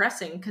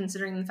depressing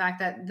considering the fact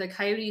that the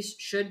Coyotes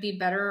should be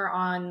better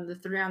on the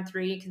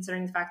 3-on-3,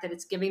 considering the fact that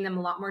it's giving them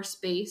a lot more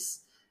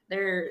space.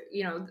 They're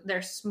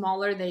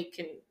smaller.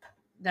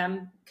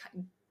 Them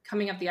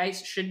coming up the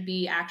ice should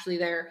be actually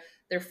their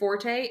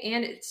forte,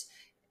 and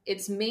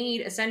it's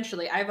made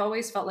essentially. I've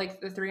always felt like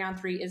the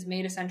 3-on-3 is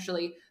made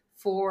essentially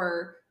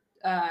for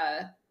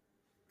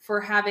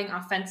having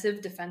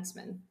offensive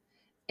defensemen.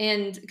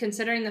 And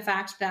considering the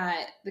fact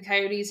that the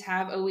Coyotes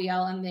have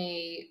OEL and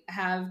they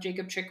have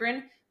Jacob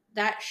Chychrun,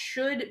 that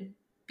should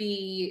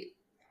be,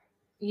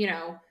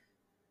 2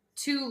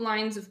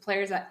 lines of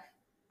players that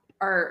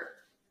are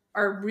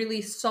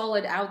really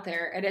solid out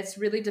there, and it's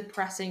really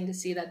depressing to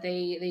see that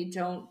they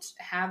don't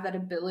have that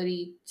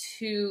ability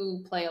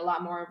to play a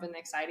lot more of an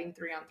exciting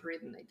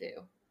 3-on-3 than they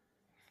do.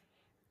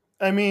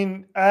 I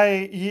mean,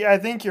 I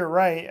think you're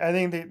right. I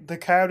think the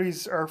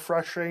Coyotes are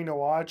frustrating to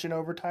watch in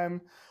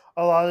overtime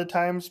a lot of the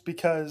times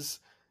because,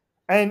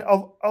 and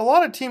a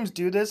lot of teams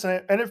do this,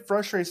 and it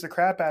frustrates the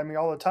crap out of me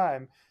all the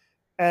time.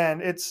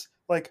 And it's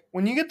like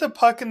when you get the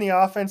puck in the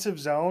offensive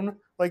zone,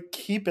 like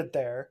keep it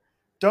there.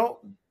 Don't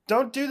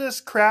don't do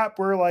this crap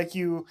where like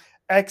you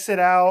exit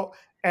out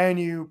and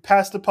you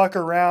pass the puck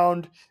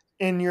around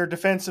in your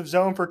defensive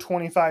zone for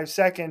 25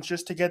 seconds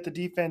just to get the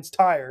defense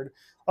tired.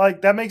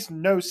 Like that makes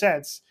no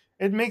sense.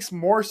 It makes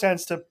more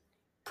sense to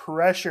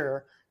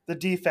pressure the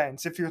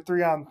defense if you're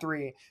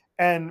 3-on-3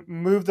 and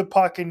move the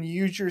puck and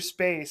use your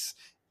space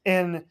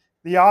in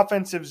the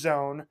offensive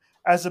zone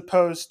as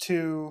opposed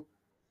to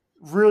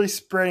really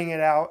spreading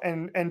it out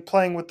and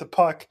playing with the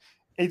puck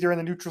either in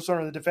the neutral zone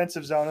or the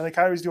defensive zone. And the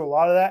Coyotes do a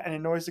lot of that, and it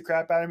annoys the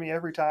crap out of me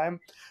every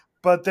time.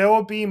 But there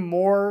will be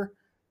more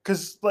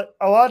because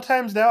a lot of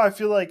times now I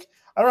feel like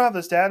I don't have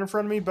the stat in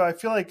front of me, but I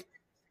feel like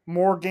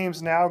more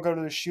games now go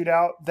to the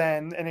shootout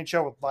than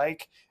NHL would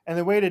like. And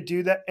the way to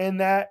do that in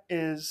that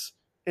is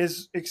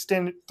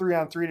extend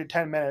 3-on-3 to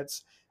 10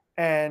 minutes,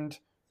 and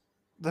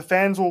the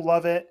fans will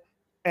love it,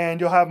 and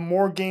you'll have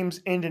more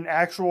games end in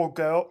actual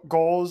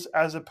goals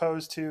as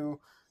opposed to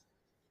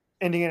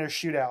ending in a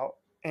shootout.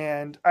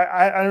 And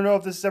I don't know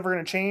if this is ever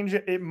going to change.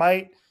 It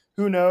might.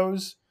 Who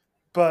knows?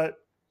 But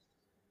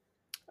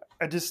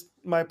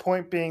my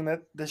point being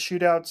that the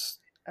shootouts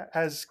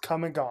has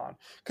come and gone.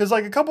 Because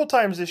like a couple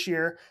times this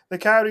year, the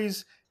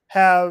Coyotes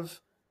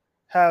have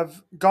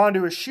gone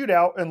to a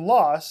shootout and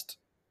lost,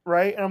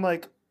 right? And I'm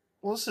like,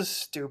 well, this is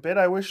stupid.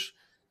 I wish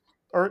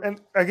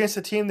and against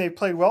a team they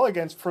played well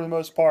against for the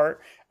most part.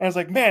 And it's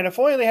like, man, if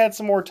only they had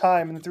some more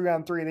time in the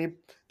 3-on-3,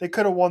 they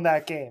could have won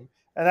that game.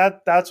 And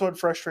that's what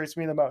frustrates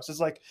me the most.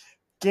 It's like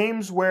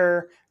games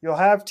where you'll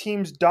have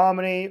teams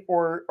dominate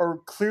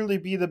or clearly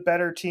be the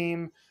better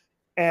team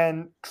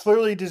and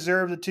clearly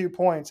deserve the 2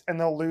 points, and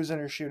they'll lose in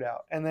a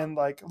shootout. And then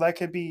like that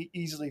could be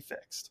easily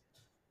fixed.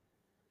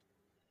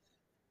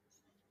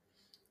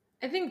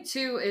 I think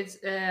too,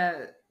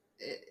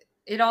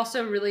 it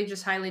also really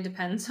just highly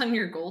depends on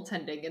your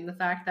goaltending and the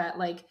fact that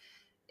like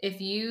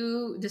if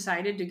you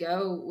decided to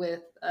go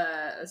with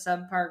a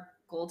subpar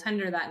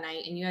goaltender that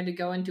night and you had to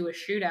go into a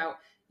shootout,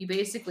 you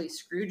basically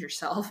screwed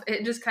yourself.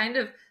 It just kind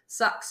of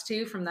sucks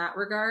too from that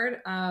regard.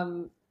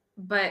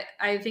 But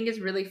I think it's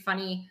really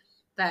funny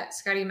that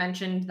Scotty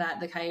mentioned that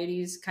the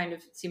Coyotes kind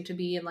of seem to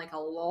be in like a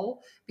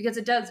lull, because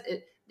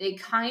they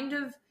kind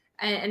of,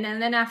 and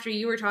then after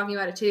you were talking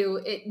about it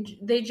too,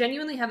 they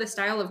genuinely have a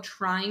style of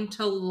trying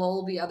to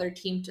lull the other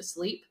team to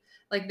sleep.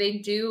 Like they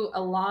do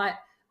a lot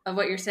of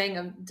what you're saying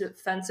of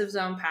defensive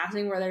zone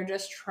passing, where they're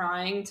just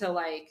trying to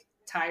like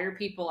tire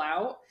people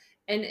out,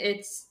 and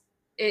it's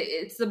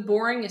the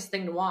boringest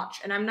thing to watch.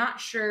 And I'm not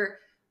sure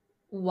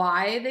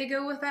why they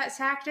go with that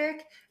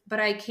tactic, but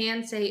I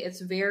can say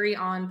it's very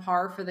on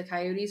par for the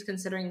Coyotes,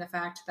 considering the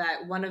fact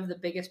that one of the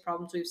biggest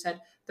problems we've said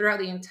throughout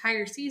the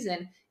entire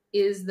season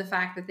is the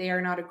fact that they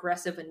are not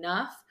aggressive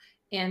enough.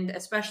 And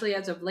especially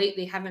as of late,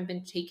 they haven't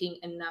been taking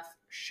enough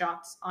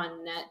shots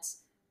on net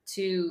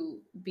to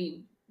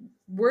be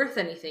worth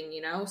anything,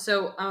 you know?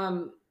 So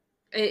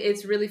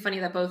it's really funny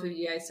that both of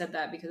you guys said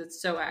that, because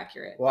it's so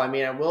accurate. Well, I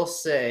mean, I will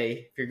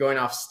say, if you're going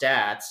off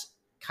stats,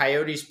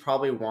 Coyotes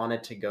probably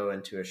wanted to go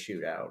into a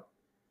shootout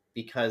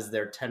because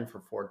they're 10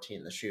 for 14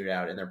 in the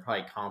shootout, and they're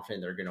probably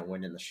confident they're going to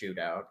win in the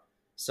shootout.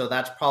 So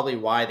that's probably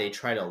why they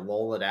try to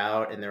lull it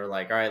out, and they're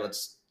like, all right,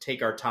 let's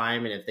take our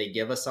time, and if they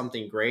give us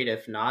something, great.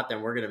 If not,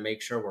 then we're going to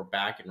make sure we're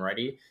back and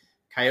ready.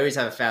 Coyotes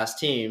have a fast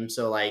team,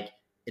 so like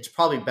it's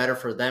probably better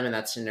for them in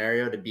that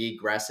scenario to be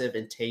aggressive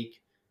and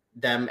take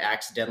them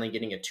accidentally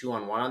getting a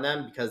 2-on-1 on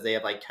them, because they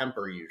have like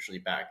temper usually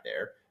back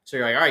there. So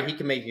you're like, all right, he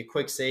can make a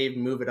quick save,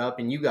 move it up,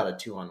 and you got a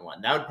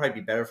 2-on-1. That would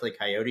probably be better for the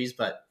Coyotes,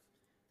 but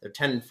they're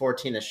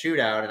 10-14 a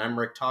shootout, and I'm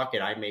Rick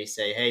Tocchet. I may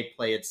say, hey,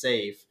 play it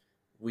safe.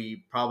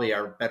 We probably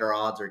are better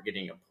odds of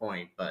getting a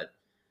point, but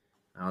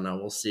I don't know.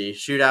 We'll see.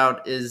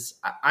 Shootout is,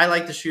 I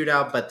like the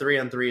shootout, but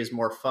 3-on-3 is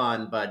more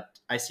fun, but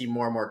I see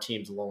more and more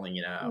teams lulling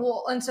it out.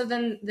 Well, and so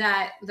then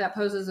that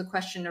poses a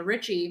question to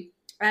Richie.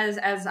 As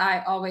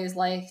I always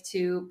like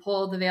to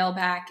pull the veil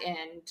back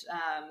and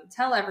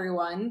tell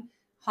everyone,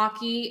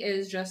 hockey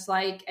is just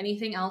like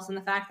anything else in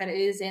the fact that it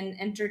is an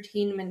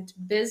entertainment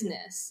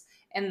business,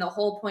 and the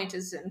whole point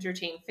is to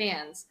entertain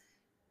fans.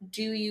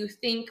 Do you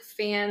think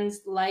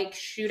fans like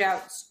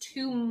shootouts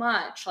too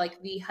much, like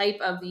the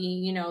hype of the,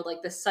 you know,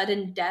 like the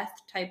sudden death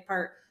type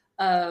part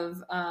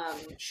of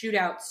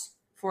shootouts,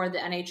 for the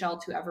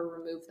NHL to ever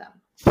remove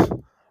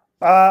them?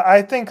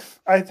 I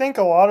think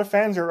a lot of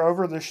fans are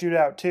over the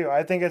shootout too.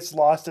 I think it's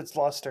lost its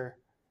luster.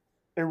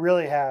 It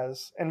really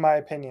has, in my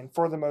opinion,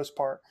 for the most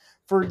part.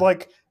 For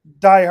like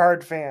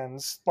diehard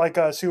fans like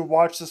us who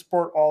watch the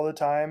sport all the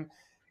time,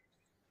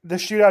 the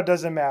shootout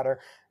doesn't matter.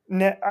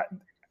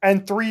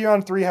 And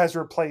 3-on-3 has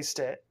replaced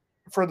it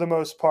for the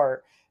most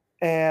part.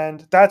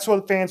 And that's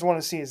what fans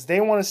want to see, is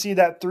they want to see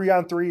that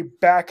 3-on-3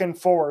 back and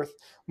forth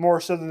more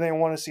so than they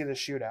want to see the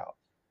shootout.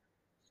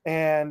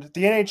 And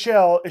the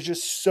NHL is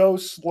just so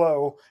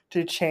slow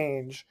to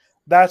change.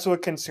 That's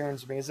what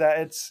concerns me, is that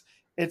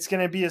it's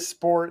going to be a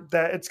sport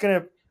that it's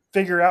going to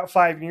figure out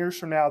 5 years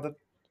from now that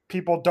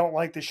people don't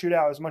like the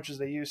shootout as much as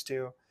they used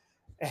to.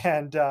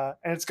 And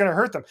it's going to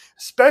hurt them,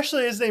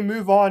 especially as they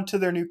move on to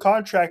their new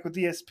contract with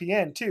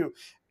ESPN too.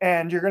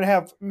 And you're going to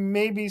have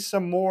maybe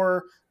some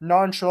more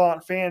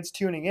nonchalant fans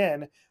tuning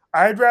in.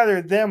 I'd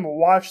rather them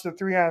watch the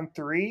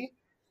 3-on-3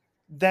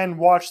 than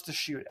watch the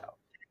shootout.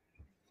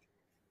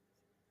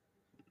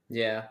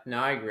 Yeah, no,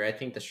 I agree. I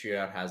think the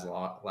shootout has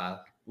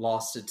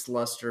lost its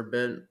luster a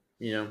bit.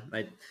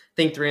 I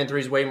think 3-on-3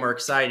 is way more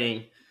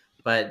exciting,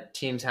 but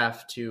teams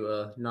have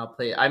to not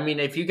play. I mean,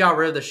 if you got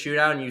rid of the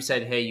shootout and you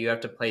said, hey, you have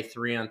to play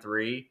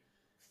 3-on-3,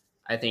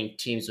 I think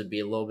teams would be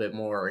a little bit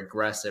more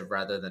aggressive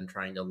rather than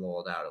trying to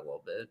lull it out a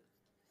little bit.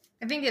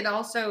 I think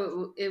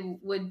it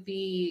would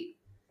be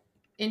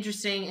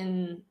interesting,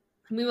 and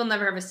we will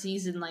never have a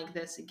season like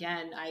this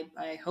again.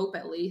 I hope,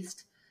 at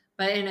least.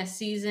 But in a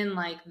season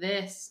like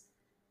this,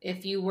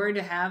 if you were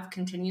to have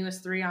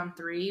continuous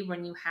 3-on-3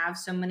 when you have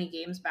so many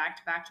games back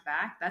to back to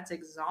back, that's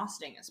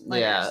exhausting as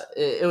players. Yeah,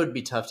 it would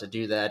be tough to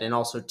do that. And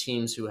also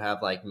teams who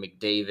have like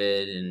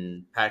McDavid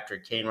and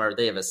Patrick Kane, where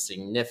they have a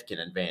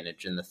significant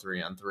advantage in the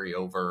 3-on-3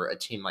 over a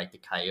team like the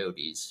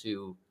Coyotes,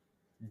 who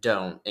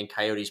don't. And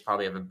Coyotes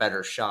probably have a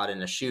better shot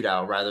in a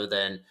shootout rather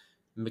than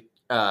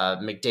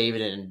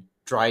McDavid and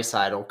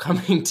Draisaitl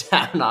coming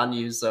down on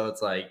you. So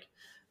it's like,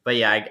 but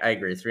yeah, I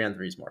agree.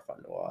 3-on-3 is more fun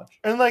to watch.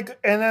 And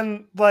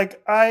then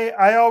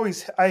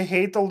I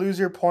hate the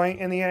loser point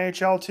in the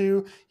NHL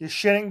too. You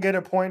shouldn't get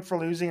a point for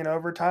losing in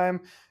overtime.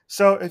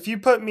 So if you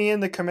put me in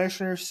the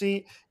commissioner's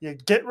seat, you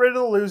get rid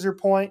of the loser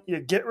point, you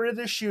get rid of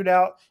the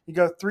shootout, you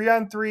go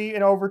 3-on-3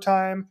 in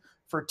overtime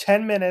for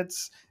 10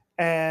 minutes,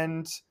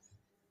 and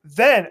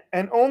then,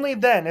 and only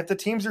then, if the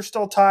teams are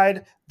still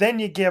tied, then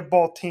you give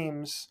both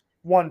teams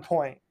 1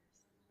 point.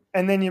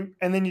 And then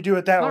you do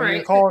it that way. Right.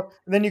 You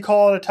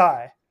call it a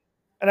tie.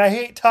 And I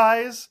hate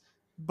ties,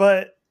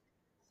 but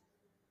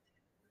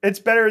it's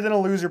better than a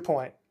loser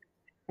point,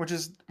 which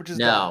is no.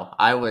 dumb.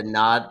 I would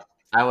not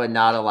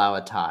allow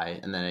a tie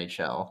in the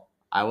NHL.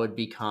 I would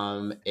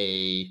become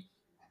a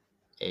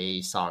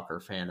soccer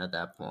fan at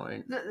that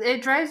point.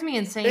 It drives me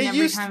insane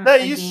every time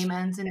a game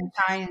ends in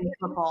a tie in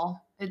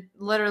football. It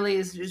literally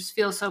just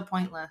feels so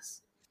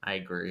pointless. I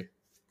agree.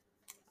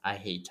 I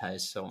hate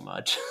ties so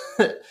much.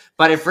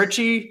 But if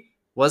Richie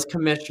was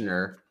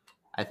commissioner,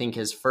 I think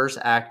his first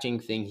acting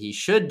thing he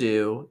should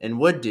do and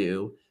would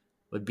do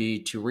would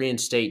be to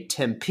reinstate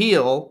Tim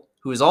Peel,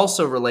 who is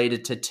also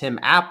related to Tim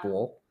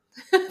Apple,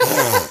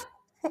 and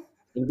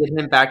get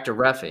him back to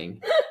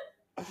reffing.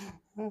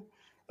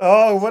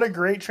 Oh, what a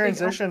great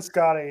transition,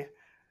 Scotty.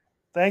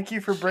 Thank you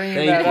for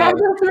bringing that up. I had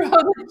to throw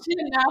the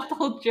Tim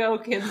Apple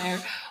joke in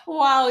there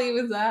while he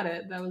was at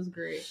it. That was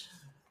great.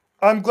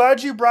 I'm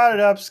glad you brought it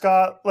up,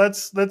 Scott.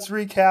 Let's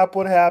recap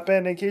what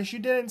happened. In case you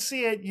didn't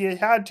see it, you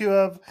had to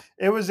have.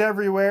 It was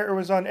everywhere. It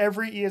was on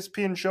every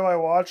ESPN show I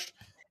watched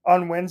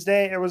on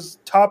Wednesday. It was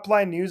top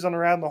line news on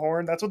Around the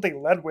Horn. That's what they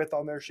led with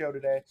on their show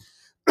today.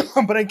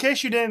 But in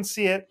case you didn't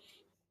see it,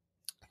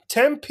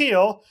 Tim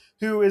Peel,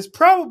 who is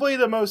probably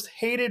the most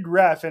hated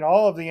ref in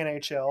all of the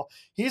NHL,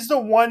 he's the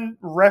one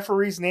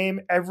referee's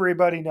name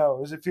everybody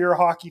knows. If you're a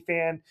hockey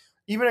fan,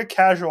 even a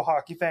casual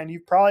hockey fan, you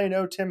probably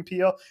know Tim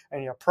Peel,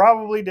 and you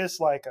probably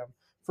dislike him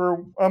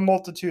for a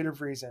multitude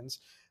of reasons.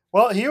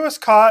 Well, he was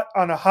caught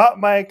on a hot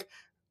mic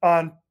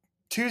on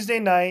Tuesday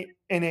night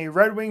in a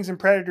Red Wings and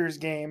Predators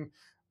game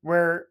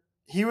where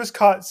he was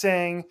caught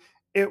saying,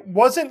 "It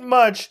wasn't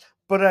much,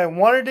 but I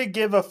wanted to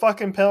give a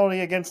fucking penalty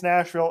against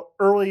Nashville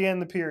early in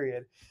the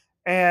period."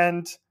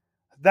 And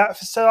that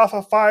set off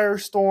a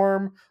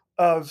firestorm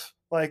of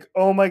like,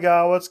 oh my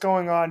God, what's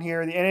going on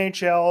here? The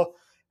NHL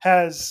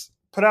has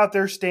put out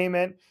their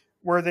statement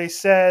where they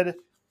said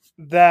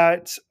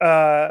that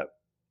that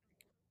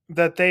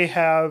they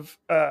have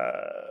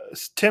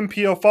Tim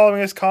Peel,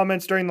 following his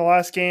comments during the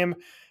last game,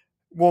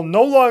 will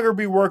no longer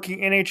be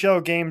working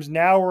NHL games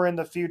now or in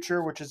the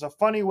future, which is a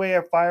funny way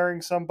of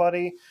firing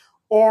somebody.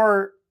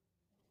 Or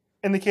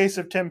in the case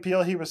of Tim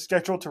Peel, he was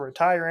scheduled to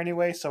retire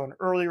anyway, so an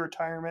early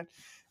retirement.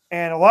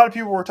 And a lot of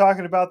people were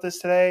talking about this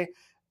today,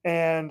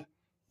 and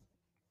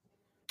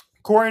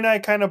Corey and I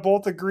kind of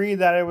both agree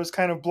that it was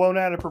kind of blown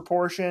out of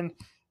proportion,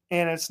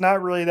 and it's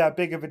not really that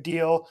big of a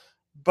deal.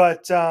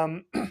 But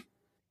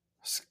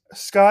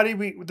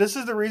Scotty, this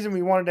is the reason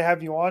we wanted to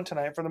have you on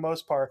tonight for the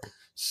most part.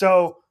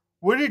 So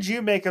what did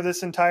you make of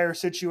this entire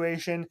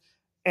situation,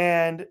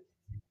 and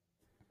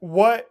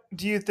what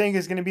do you think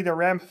is going to be the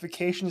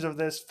ramifications of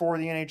this for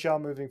the NHL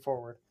moving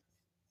forward?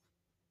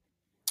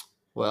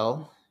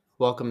 Well,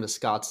 welcome to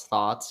Scott's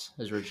Thoughts,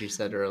 as Richie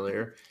said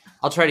earlier.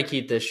 I'll try to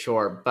keep this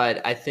short,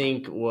 but I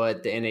think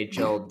what the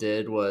NHL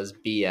did was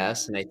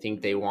BS, and I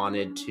think they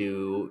wanted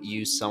to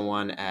use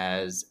someone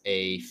as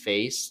a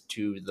face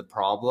to the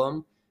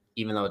problem,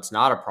 even though it's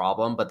not a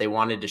problem, but they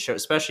wanted to show,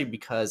 especially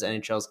because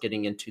NHL is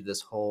getting into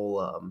this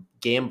whole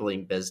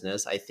gambling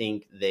business. I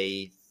think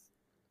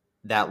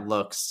that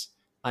looks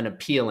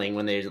unappealing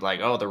when they're like,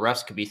 oh, the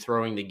refs could be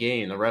throwing the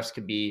game. The refs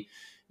could be,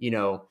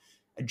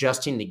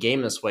 adjusting the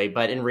game this way.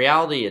 But in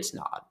reality, it's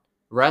not.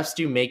 Refs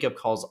do makeup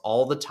calls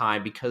all the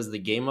time because the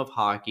game of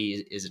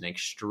hockey is an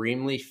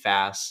extremely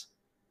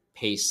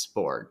fast-paced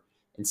sport.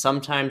 And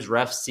sometimes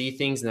refs see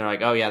things and they're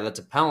like, oh, yeah, that's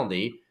a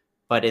penalty.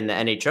 But in the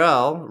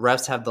NHL,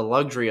 refs have the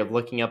luxury of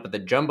looking up at the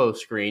jumbo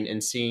screen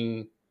and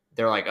seeing,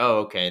 they're like, oh,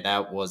 okay,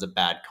 that was a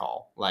bad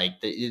call. Like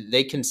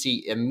they can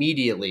see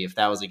immediately if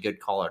that was a good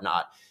call or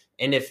not.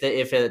 And if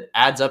it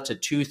adds up to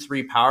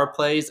 2-3 power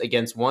plays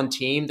against one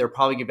team, they're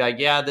probably going to be like,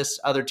 yeah, this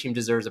other team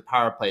deserves a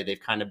power play. They've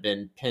kind of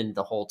been pinned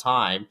the whole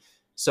time.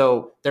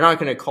 So they're not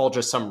going to call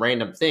just some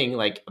random thing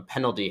like a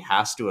penalty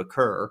has to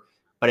occur.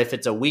 But if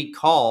it's a weak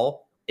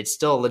call, it's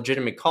still a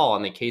legitimate call.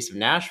 In the case of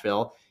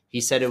Nashville,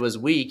 he said it was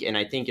weak. And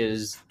I think it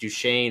was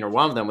Duchesne or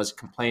one of them was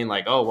complaining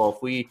like, oh, well,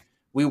 if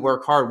we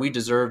work hard, we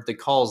deserve the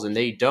calls and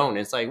they don't.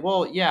 It's like,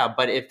 well, yeah,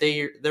 but if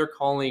they're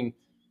calling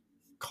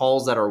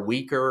calls that are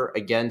weaker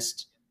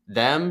against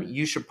them,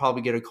 you should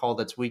probably get a call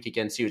that's weak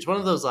against you. It's one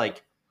of those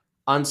like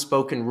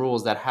unspoken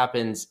rules that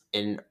happens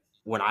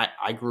when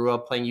I grew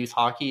up playing youth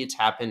hockey. It's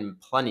happened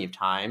plenty of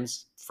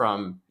times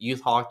from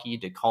youth hockey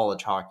to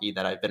college hockey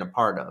that I've been a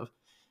part of.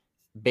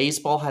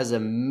 Baseball has a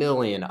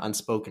million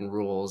unspoken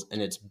rules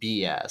and it's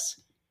BS.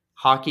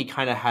 Hockey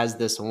kind of has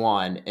this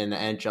one, and the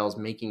NHL is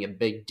making a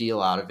big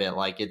deal out of it.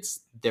 Like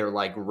they're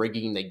like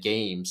rigging the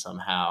game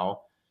somehow.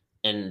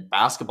 And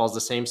basketball is the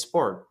same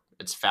sport.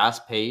 It's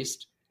fast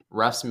paced.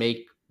 Refs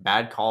make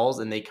bad calls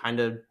and they kind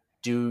of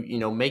do,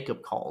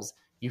 makeup calls.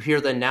 You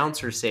hear the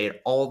announcers say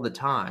it all the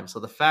time.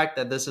 So the fact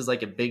that this is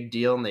like a big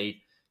deal and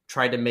they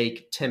tried to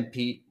make Tim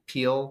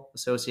Peel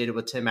associated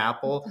with Tim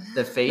Apple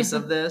the face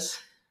of this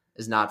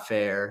is not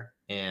fair.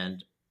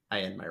 And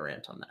I end my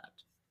rant on that.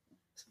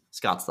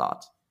 Scott's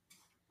thoughts.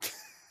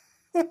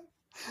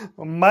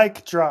 Well,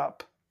 mic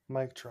drop.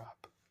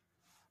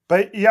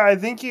 But yeah, I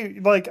think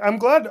I'm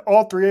glad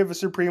all three of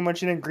us are pretty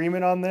much in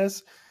agreement on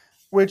this,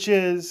 which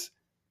is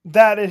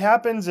that it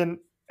happens in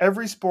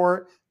every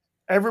sport.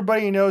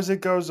 Everybody knows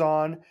it goes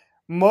on.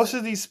 Most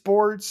of these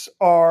sports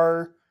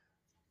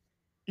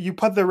you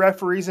put the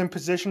referees in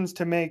positions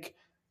to make,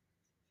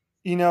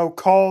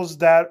 calls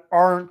that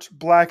aren't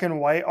black and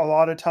white a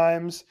lot of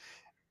times.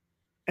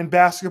 In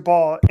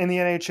basketball, in the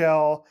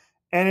NHL,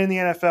 and in the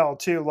NFL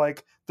too.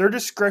 Like, they're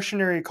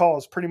discretionary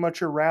calls pretty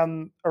much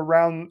around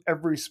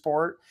every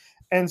sport.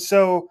 And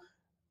so,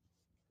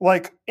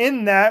 like,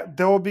 in that,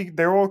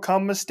 there will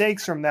come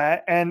mistakes from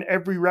that, and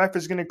every ref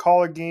is going to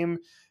call a game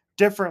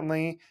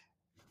differently.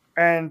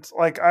 And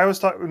like I was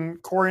talking,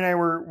 Corey and I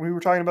we were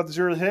talking about this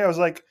earlier today. I was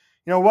like,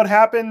 what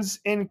happens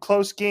in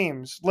close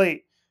games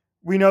late?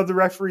 We know the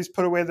referees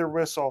put away their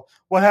whistle.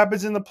 What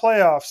happens in the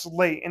playoffs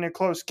late in a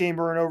close game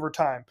or in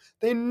overtime?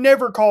 They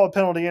never call a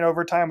penalty in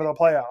overtime of the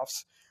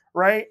playoffs,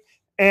 right?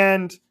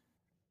 And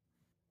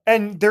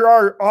there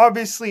are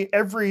obviously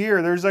every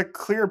year there's a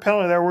clear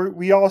penalty that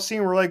we all see.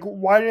 And we're like,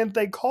 why didn't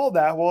they call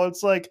that? Well,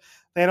 it's like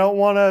they don't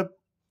want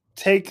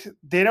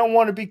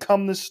to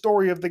become the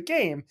story of the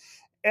game.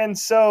 And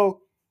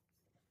so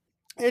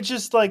it's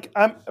just like,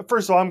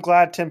 first of all, I'm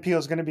glad Tim Peel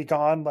is going to be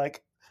gone.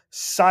 Like,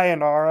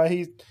 sayonara.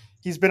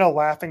 He's been a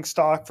laughing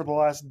stock for the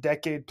last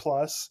decade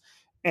plus.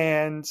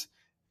 And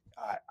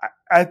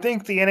I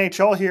think the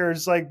NHL here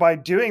is like, by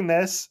doing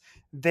this,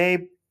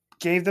 they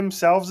gave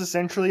themselves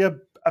essentially a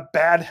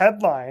bad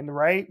headline,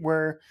 right?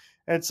 Where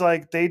it's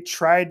like they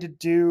tried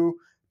to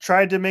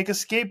make a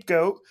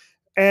scapegoat,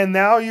 and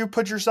now you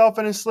put yourself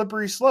in a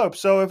slippery slope.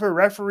 So if a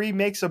referee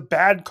makes a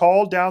bad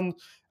call down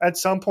at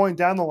some point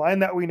down the line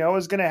that we know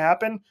is going to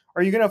happen,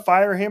 are you going to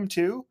fire him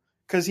too?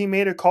 Because he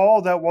made a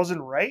call that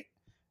wasn't right?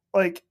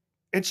 Like,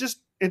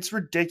 it's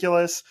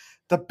ridiculous.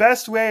 The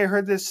best way I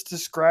heard this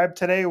described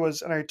today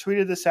was, and I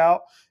tweeted this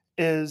out,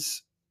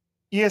 is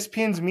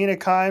ESPN's Mina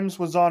Kimes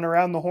was on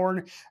Around the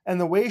Horn,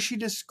 and the way she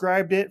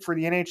described it for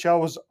the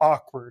NHL was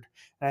awkward.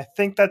 And I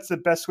think that's the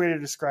best way to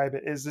describe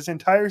it, is this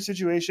entire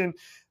situation,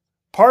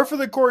 par for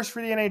the course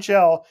for the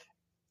NHL,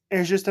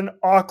 is just an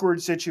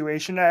awkward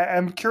situation.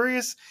 I'm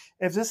curious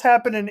if this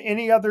happened in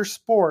any other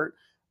sport,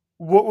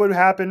 what would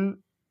happen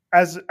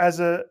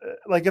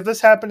if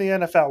this happened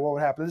in the NFL, what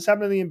would happen? If this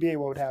happened in the NBA,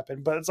 what would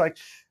happen? But it's like,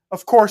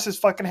 of course this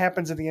fucking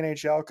happens in the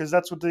NHL, because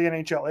that's what the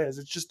NHL is.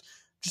 It's just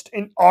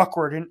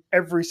awkward in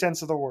every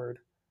sense of the word.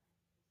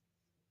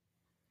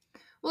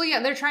 Well,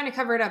 yeah, they're trying to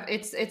cover it up.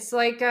 It's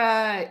like,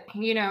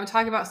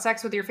 talking about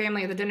sex with your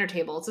family at the dinner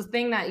table. It's a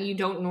thing that you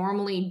don't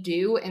normally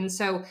do. And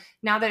so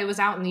now that it was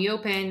out in the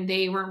open,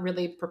 they weren't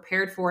really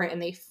prepared for it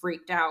and they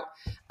freaked out.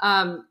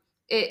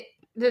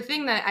 The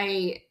thing that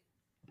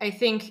I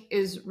think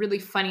is really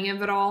funny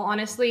of it all,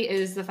 honestly,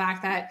 is the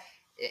fact that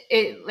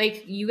it,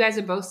 like you guys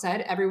have both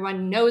said,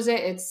 everyone knows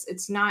it.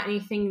 It's not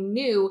anything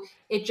new.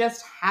 It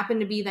just happened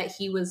to be that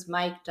he was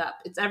mic'd up.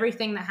 It's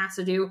everything that has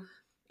to do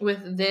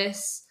with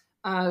this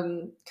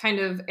kind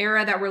of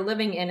era that we're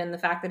living in, and the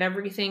fact that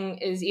everything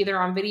is either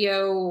on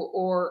video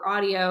or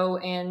audio,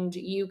 and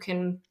you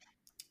can,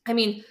 I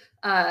mean,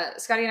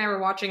 Scotty and I were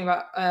watching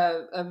about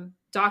a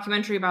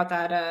documentary about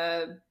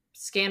that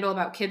scandal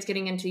about kids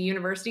getting into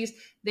universities.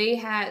 They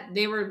had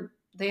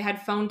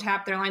phone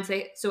tapped their lines.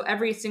 So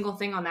every single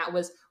thing on that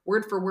was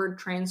word for word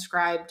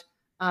transcribed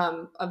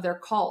of their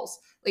calls.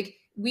 Like,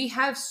 we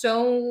have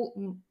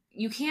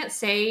you can't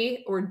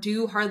say or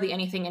do hardly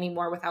anything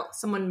anymore without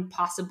someone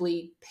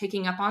possibly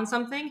picking up on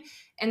something.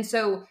 And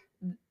so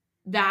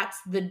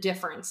that's the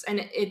difference.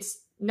 And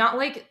it's not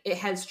like it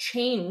has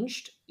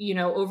changed,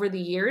 over the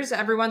years.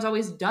 Everyone's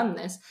always done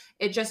this.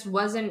 It just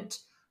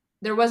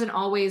there wasn't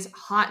always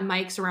hot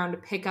mics around to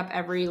pick up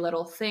every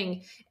little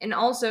thing. And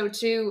also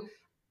too,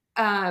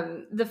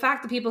 the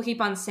fact that people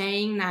keep on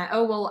saying that,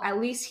 oh, well, at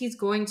least he was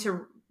going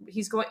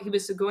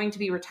to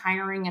be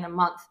retiring in a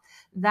month.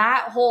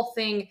 That whole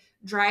thing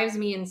drives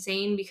me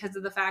insane because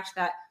of the fact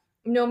that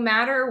no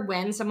matter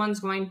when someone's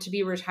going to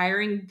be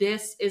retiring,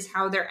 this is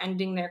how they're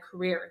ending their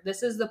career.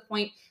 This is the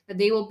point that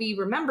they will be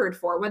remembered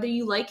for. Whether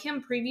you like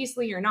him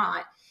previously or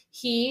not,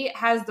 he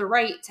has the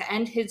right to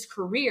end his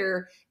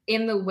career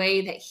in the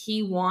way that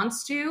he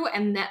wants to,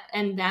 and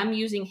them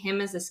using him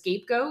as a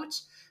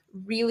scapegoat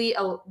really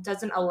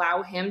doesn't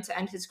allow him to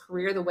end his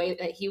career the way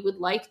that he would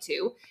like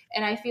to.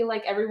 And I feel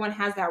like everyone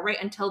has that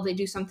right until they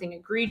do something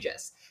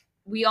egregious.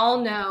 We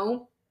all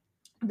know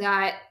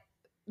that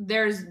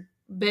there's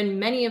been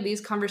many of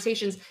these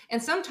conversations,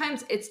 and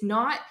sometimes it's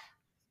not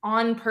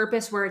on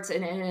purpose where it's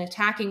in an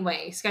attacking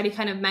way. Scotty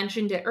kind of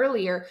mentioned it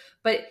earlier,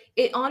 but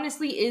it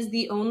honestly is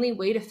the only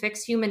way to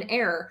fix human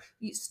error.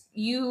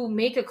 You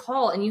make a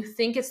call and you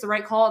think it's the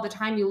right call at the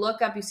time. You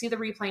look up, you see the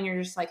replay, and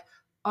you're just like,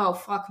 oh,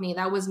 fuck me,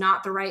 that was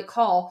not the right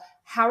call.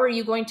 How are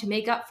you going to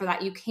make up for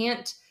that? You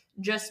can't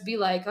just be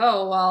like,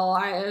 oh,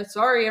 well,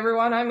 sorry,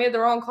 everyone, I made the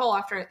wrong call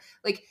after it.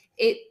 Like,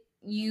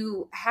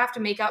 you have to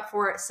make up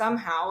for it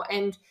somehow.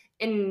 And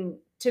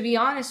to be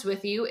honest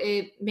with you,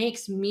 it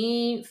makes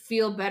me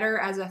feel better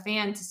as a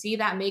fan to see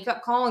that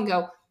makeup call and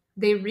go,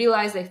 they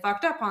realize they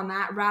fucked up on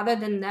that, rather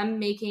than them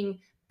making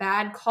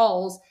bad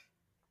calls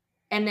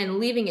and then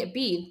leaving it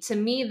be. To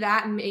me,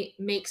 that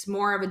makes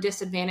more of a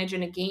disadvantage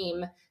in a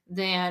game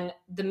than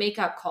the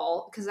makeup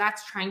call, because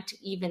that's trying to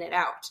even it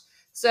out.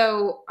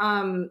 So,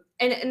 and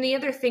the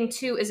other thing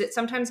too, is it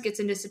sometimes gets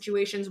into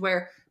situations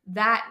where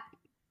that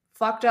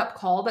fucked up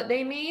call that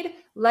they made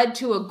led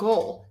to a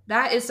goal.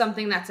 That is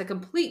something that's a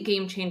complete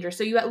game changer.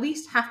 So you at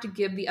least have to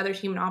give the other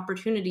team an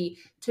opportunity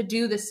to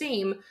do the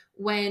same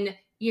when,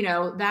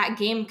 that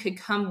game could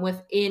come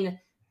within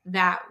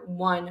that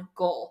one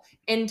goal.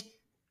 And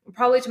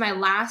probably to my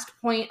last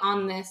point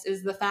on this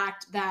is the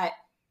fact that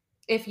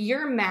if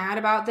you're mad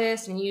about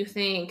this and you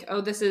think,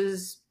 oh, this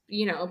is,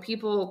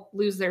 people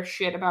lose their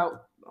shit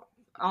about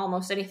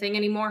almost anything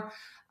anymore.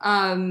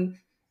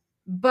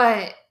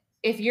 But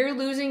if you're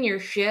losing your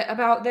shit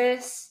about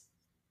this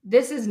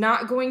is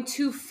not going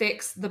to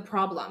fix the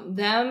problem.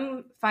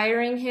 Them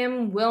firing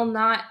him will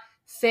not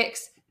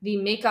fix the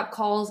makeup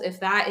calls if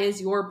that is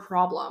your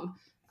problem.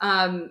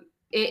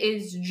 It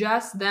is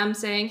just them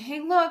saying, hey,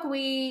 look,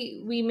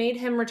 we made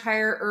him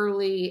retire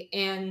early,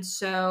 and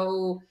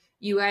so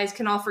you guys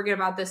can all forget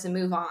about this and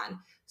move on.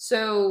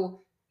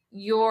 So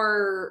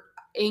your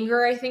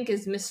anger, I think,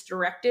 is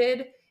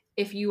misdirected.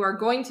 If you are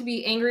going to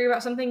be angry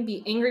about something,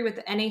 be angry with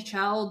the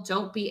NHL.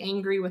 Don't be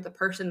angry with the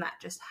person that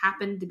just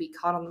happened to be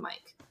caught on the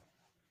mic.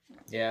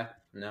 Yeah,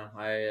 no,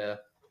 I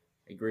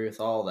agree with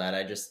all that.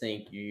 I just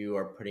think you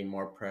are putting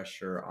more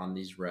pressure on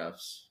these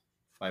refs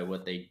by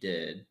what they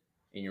did,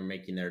 and you're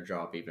making their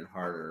job even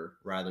harder,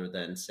 rather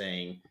than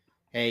saying,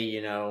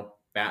 hey,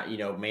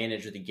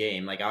 manage the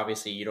game. Like,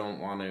 obviously you don't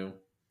want to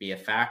be a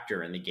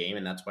factor in the game,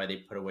 and that's why they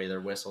put away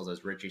their whistles,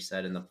 as Richie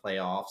said, in the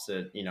playoffs,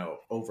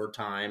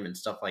 overtime and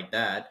stuff like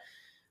that.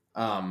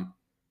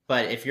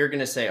 But if you're going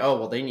to say, oh,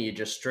 well, they need to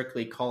just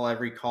strictly call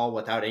every call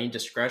without any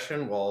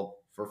discretion, well,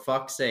 for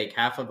fuck's sake,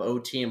 half of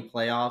OT and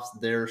playoffs,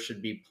 there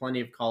should be plenty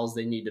of calls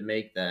they need to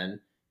make. Then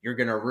you're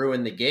going to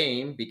ruin the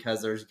game, because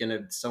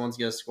someone's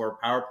going to score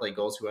power play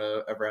goals,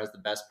 whoever has the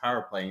best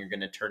power play, and you're going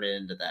to turn it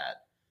into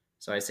that.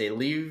 So I say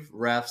leave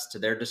refs to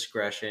their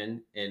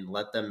discretion and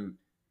let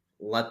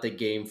the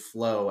game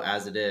flow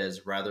as it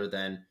is, rather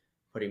than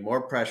putting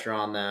more pressure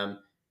on them.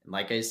 And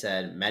like I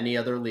said, many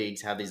other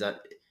leagues have these.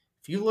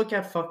 If you look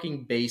at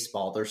fucking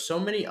baseball, there's so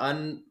many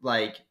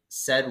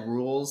said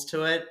rules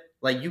to it.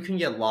 Like, you can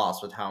get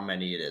lost with how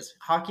many it is.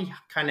 Hockey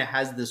kind of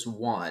has this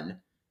one,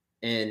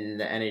 and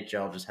the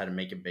NHL just had to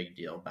make a big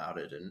deal about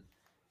it. And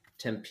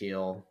Tim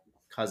Peel,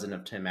 cousin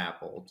of Tim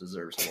Apple,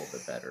 deserves a little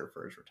bit better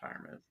for his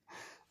retirement.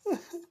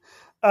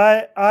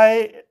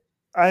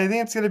 I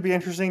think it's going to be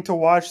interesting to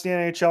watch the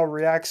NHL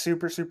react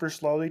super, super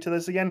slowly to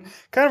this again.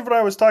 Kind of what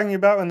I was talking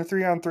about in the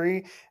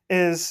 3-on-3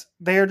 is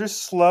they are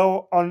just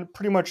slow on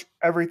pretty much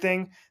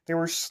everything. They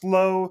were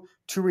slow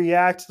to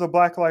react to the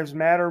Black Lives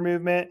Matter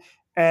movement,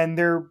 and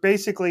they're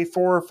basically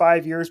 4 or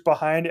 5 years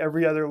behind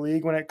every other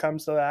league when it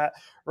comes to that,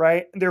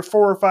 right? They're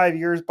 4 or 5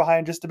 years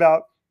behind just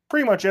about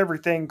pretty much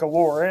everything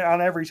galore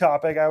on every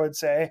topic, I would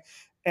say.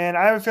 And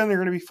I have a feeling they're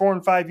going to be 4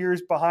 and 5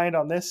 years behind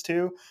on this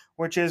too,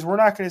 which is we're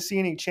not going to see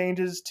any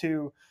changes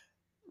to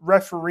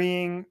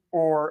refereeing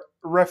or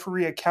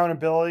referee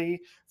accountability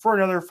for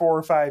another 4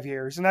 or 5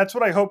 years. And that's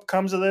what I hope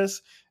comes of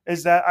this,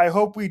 is that I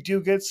hope we do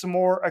get some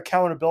more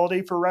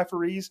accountability for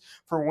referees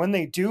for when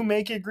they do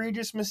make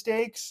egregious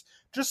mistakes.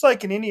 Just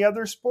like in any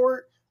other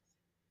sport,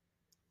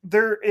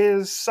 there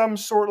is some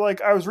sort,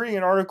 like I was reading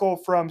an article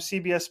from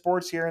CBS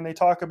Sports here, and they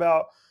talk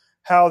about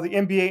how the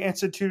NBA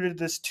instituted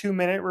this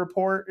 2-minute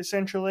report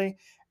essentially,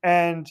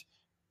 and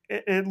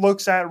it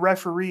looks at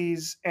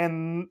referees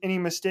and any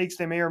mistakes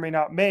they may or may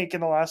not make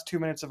in the last 2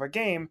 minutes of a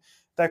game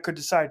that could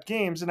decide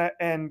games.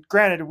 And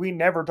granted, we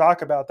never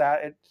talk about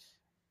that.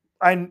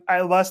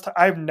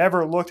 I've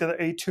never looked at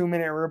a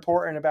 2-minute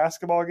report in a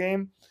basketball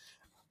game,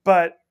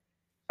 but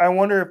I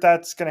wonder if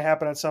that's going to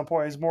happen at some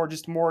point.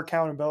 Is more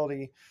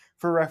accountability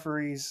for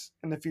referees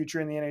in the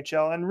future in the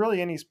NHL and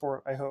really any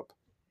sport, I hope.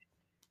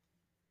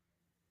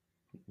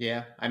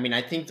 Yeah, I mean,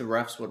 I think the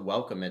refs would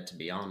welcome it, to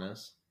be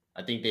honest.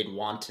 I think they'd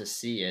want to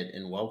see it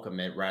and welcome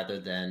it rather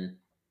than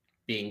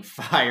being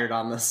fired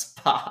on the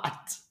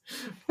spot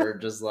for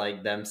just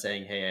like them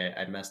saying, hey,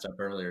 I messed up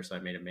earlier, so I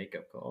made a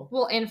makeup call.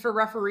 Well, and for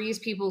referees,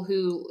 people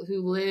who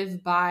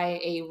live by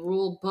a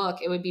rule book,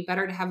 it would be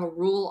better to have a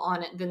rule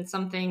on it than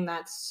something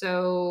that's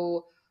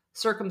so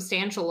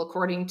circumstantial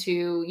according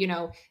to,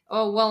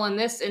 oh, well, in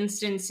this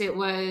instance,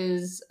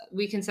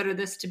 we consider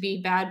this to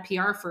be bad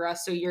PR for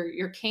us. So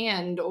you're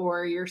canned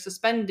or you're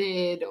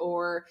suspended,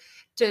 or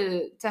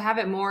to have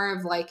it more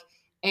of like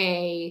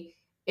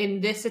in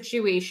this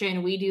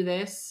situation, we do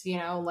this,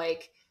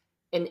 like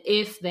an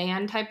if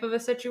then type of a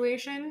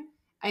situation,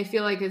 I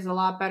feel like is a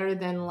lot better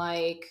than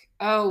like,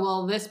 oh,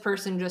 well, this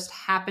person just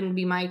happened to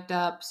be mic'd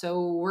up,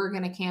 so we're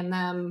going to can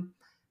them.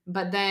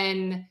 But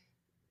then,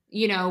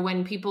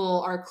 when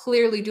people are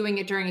clearly doing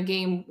it during a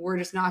game, we're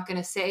just not going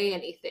to say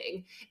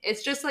anything.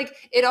 It's just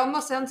like, it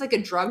almost sounds like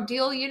a drug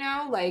deal,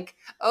 like,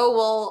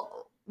 oh,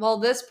 well,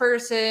 this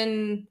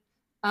person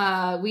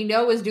we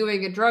know is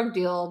doing a drug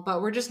deal,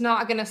 but we're just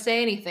not going to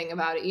say anything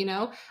about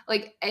it,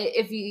 like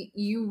if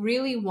you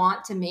really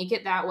want to make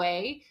it that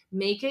way,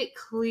 make it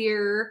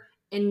clear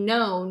and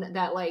known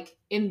that like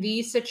in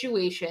these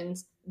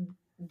situations,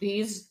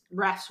 these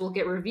refs will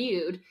get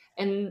reviewed,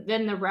 and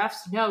then the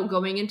refs know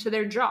going into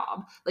their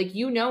job, like,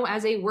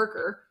 as a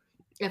worker,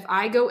 if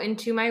I go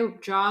into my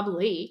job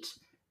late,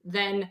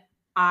 then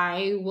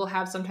I will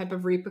have some type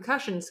of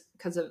repercussions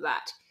because of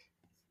that.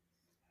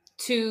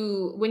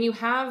 When you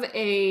have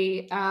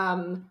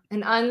an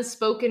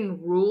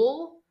unspoken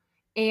rule,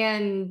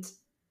 and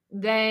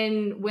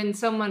then when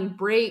someone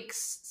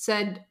breaks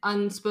said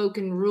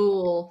unspoken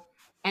rule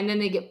and then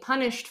they get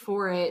punished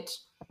for it,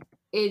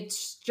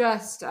 it's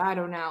just, I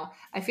don't know.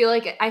 I feel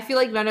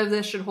like none of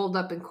this should hold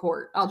up in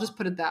court. I'll just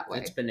put it that way.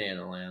 It's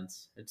Banana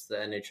Lands. It's the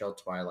NHL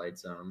Twilight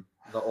Zone,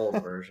 the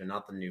old version,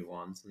 not the new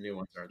ones. The new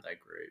ones aren't that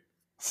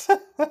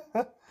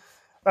great.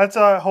 That's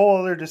a whole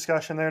other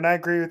discussion there, and I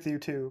agree with you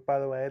too. By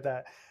the way,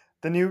 that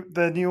the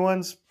new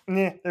ones,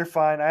 they're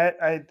fine.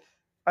 I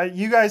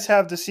you guys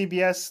have the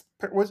CBS.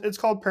 It's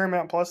called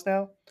Paramount Plus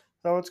now. Is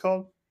that what it's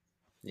called?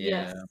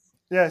 Yeah.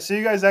 Yeah. So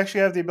you guys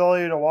actually have the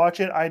ability to watch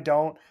it. I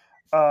don't.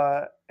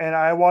 And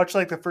I watched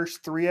like the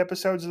first 3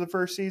 episodes of the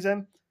first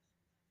season.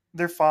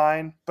 They're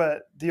fine,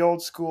 but the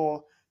old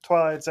school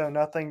Twilight Zone,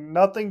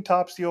 nothing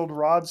tops the old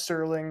Rod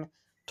Serling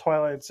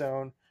Twilight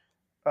Zone.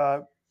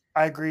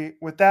 I agree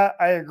with that.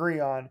 I agree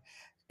on.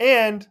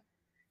 And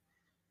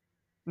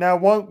now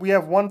we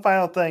have one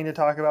final thing to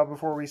talk about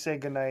before we say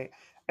goodnight,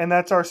 and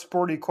that's our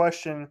sporty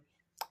question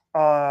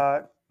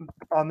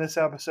on this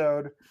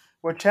episode,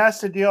 which has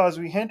to deal, as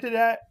we hinted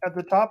at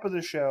the top of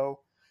the show,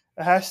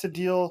 it has to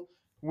deal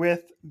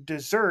with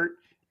dessert.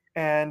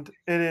 And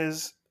it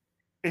is,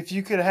 if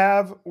you could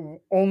have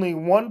only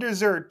one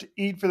dessert to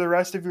eat for the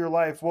rest of your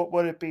life, what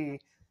would it be?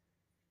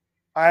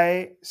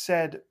 I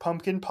said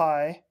pumpkin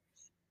pie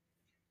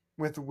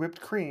with whipped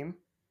cream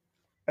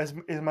is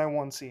my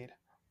 1 seed.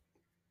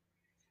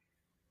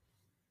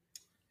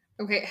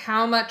 Okay,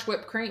 how much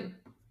whipped cream?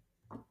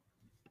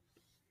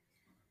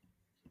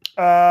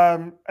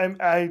 I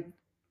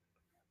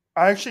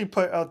actually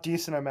put a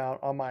decent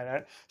amount on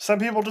mine. Some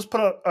people just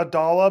put a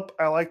dollop.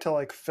 I like to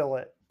like fill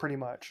it pretty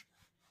much.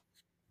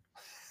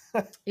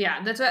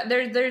 Yeah, that's what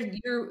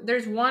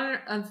there's one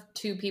of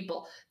 2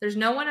 people. There's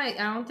no one. I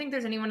don't think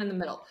there's anyone in the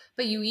middle.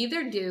 But you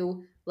either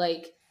do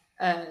like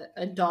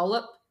a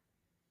dollop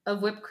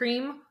of whipped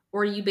cream,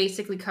 or you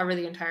basically cover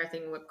the entire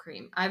thing in whipped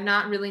cream. I've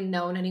not really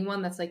known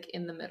anyone that's like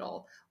in the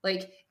middle.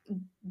 Like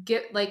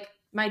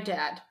my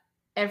dad.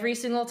 Every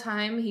single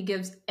time he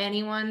gives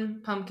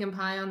anyone pumpkin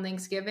pie on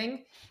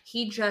Thanksgiving,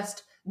 he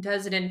just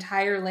does an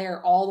entire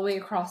layer all the way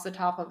across the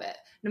top of it,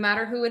 no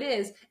matter who it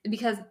is,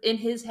 because in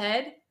his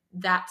head,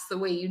 that's the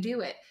way you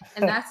do it.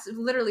 And that's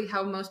literally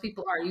how most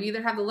people are. You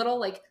either have a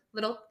little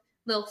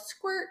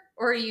squirt,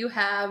 or you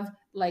have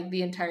like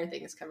the entire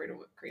thing is covered in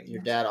whipped cream.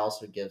 Your dad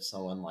also gives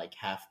someone like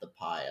half the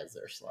pie as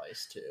their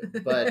slice too.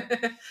 But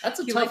that's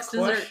a tough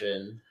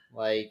question.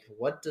 Like,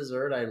 what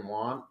dessert I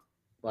want,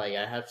 like,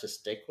 I have to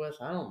stick with?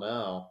 I don't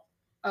know.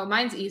 Oh,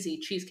 mine's easy.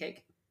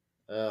 Cheesecake.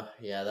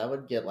 Yeah, that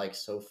would get, like,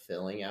 so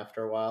filling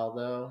after a while,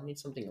 though. I need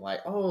something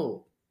light.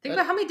 Oh, Think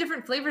about how many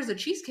different flavors of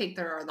cheesecake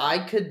there are, though. I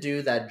could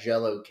do that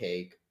Jello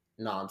cake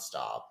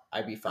nonstop.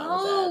 I'd be fine with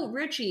Oh, that.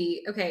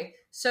 Richie. Okay,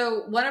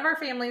 so one of our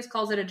families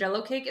calls it a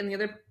Jello cake, and the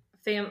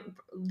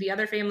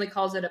other family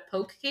calls it a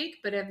poke cake.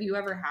 But have you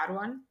ever had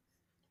one?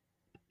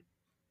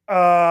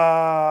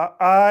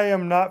 I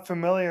am not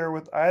familiar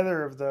with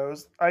either of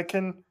those. I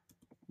can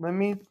let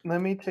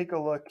me take a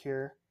look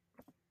here.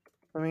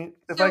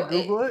 If I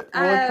Google it,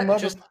 will it come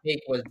up? Just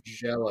cake with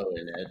Jello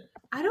in it.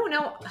 I don't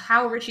know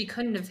how Richie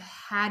couldn't have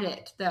had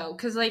it though,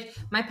 because like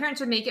my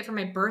parents would make it for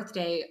my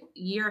birthday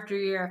year after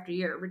year after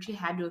year. Richie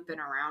had to have been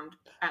around.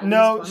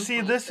 No, see,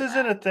 this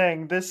isn't a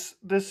thing. This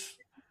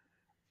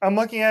I'm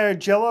looking at a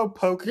Jello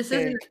poke this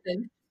cake.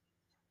 Isn't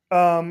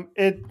a thing.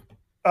 It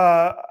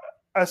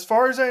as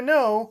far as I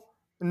know,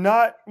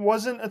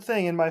 wasn't a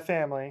thing in my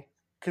family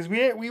because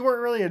we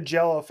weren't really a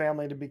Jello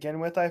family to begin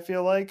with. I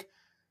feel like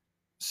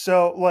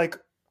so like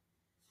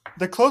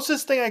the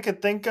closest thing I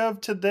could think of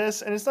to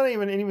this, and it's not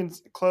even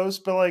close,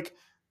 but like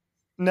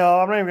no,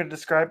 I'm not even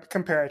going to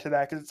compare it to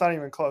that because it's not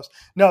even close.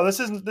 No, this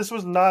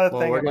was not a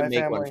thing in my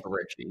family. One for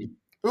Richie.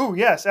 Ooh,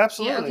 yes,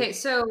 absolutely. Yeah, okay,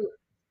 so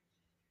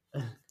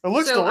it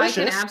looks delicious.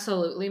 I can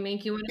absolutely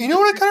make you one. You know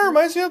what it kind of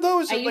reminds me of though?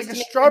 Is like a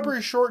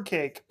strawberry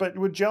shortcake, but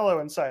with Jello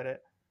inside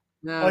it.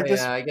 No, like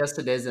yeah, I guess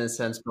it is in a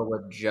sense, but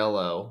with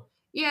Jello.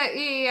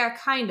 Yeah,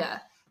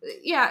 kinda.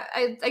 Yeah,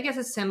 I guess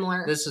it's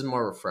similar. This is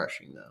more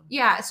refreshing though.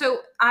 Yeah, so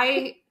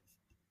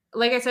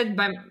like I said,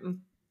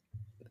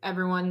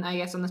 everyone, I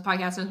guess, on this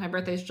podcast knows my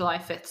birthday is July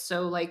 5th.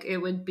 So like it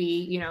would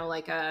be,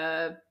 like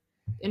a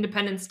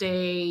Independence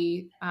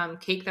Day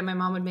cake that my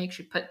mom would make.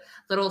 She'd put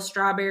little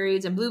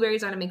strawberries and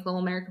blueberries on it, make a little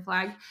American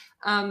flag.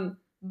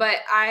 But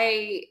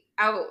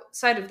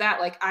outside of that,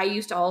 like I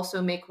used to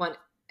also make one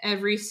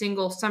every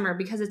single summer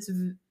because it's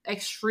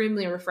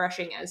extremely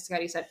refreshing, as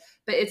Scotty said.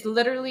 But it's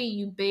literally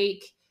you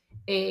bake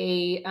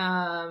a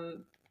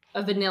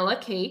vanilla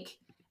cake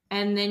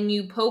and then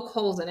you poke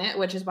holes in it,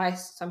 which is why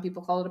some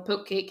people call it a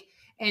poke cake.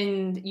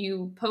 And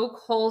you poke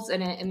holes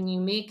in it and you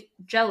make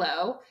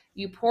Jello.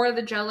 You pour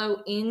the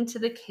Jello into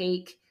the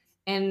cake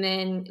and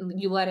then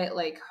you let it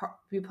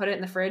you put it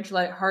in the fridge,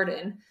 let it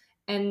harden.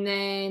 And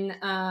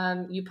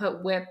then you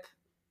put whip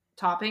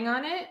topping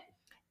on it.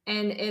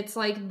 And it's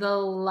like the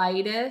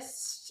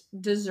lightest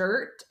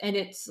dessert. And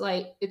it's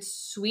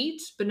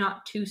sweet, but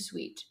not too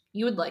sweet.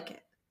 You would like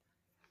it.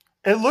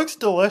 It looks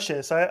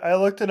delicious. I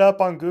looked it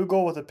up on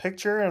Google with a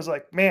picture and I was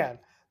like, man,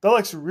 that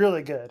looks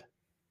really good.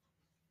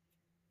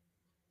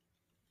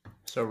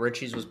 So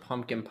Richie's was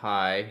pumpkin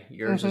pie,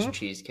 yours was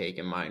cheesecake,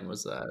 and mine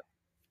was that.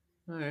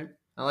 All right.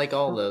 I like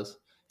all those.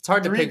 It's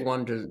hard to pick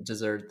one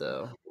dessert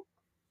though.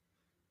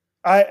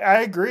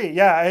 I agree.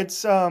 Yeah,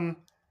 it's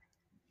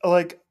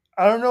like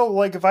I don't know,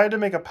 like if I had to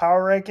make a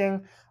power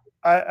ranking,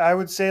 I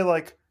would say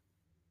like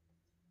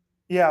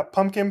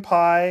pumpkin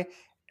pie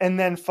and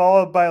then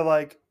followed by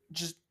like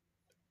just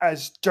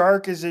as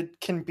dark as it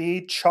can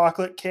be,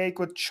 chocolate cake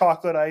with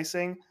chocolate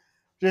icing.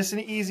 Just an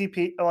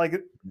easy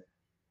like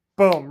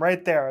boom,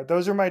 right there.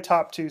 Those are my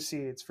top 2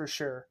 seeds for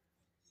sure.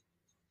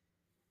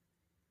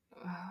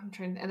 I'm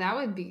trying. That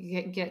would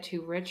get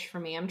too rich for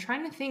me. I'm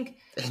trying to think.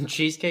 And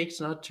cheesecake's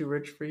not too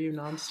rich for you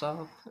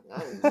nonstop.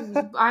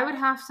 I would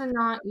have to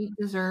not eat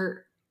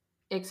dessert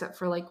except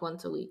for like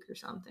once a week or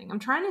something. I'm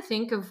trying to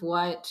think of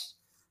what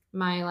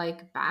my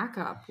like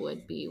backup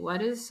would be.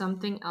 What is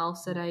something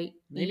else that I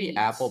maybe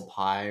apple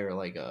pie or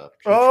like a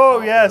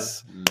popper.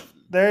 Yes.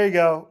 There you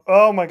go.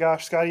 Oh my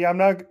gosh, Scotty,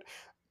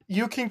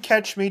 you can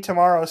catch me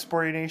tomorrow,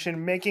 Sporty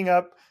Nation, making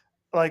up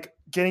like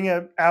getting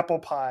an apple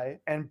pie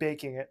and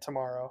baking it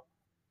tomorrow.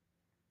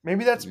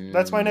 Maybe that's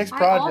my next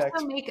project.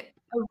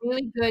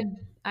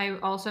 I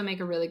also make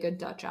a really good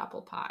Dutch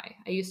apple pie.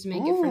 I used to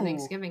make it for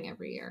Thanksgiving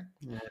every year.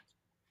 Yeah.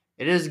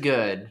 It is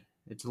good.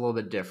 It's a little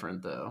bit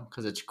different though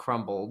because it's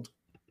crumbled.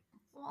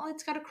 Well,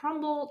 it's got a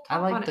crumble top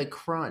I like on the it.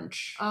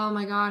 crunch. Oh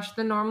my gosh,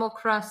 the normal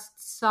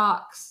crust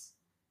sucks.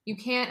 You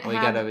can't you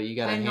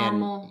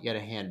gotta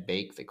hand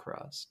bake the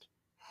crust.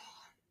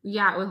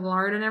 Yeah, with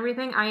lard and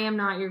everything. I am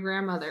not your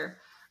grandmother.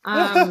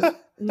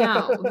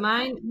 No,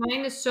 mine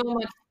is so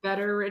much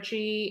better,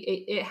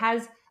 Richie. It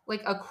has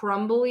like a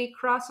crumbly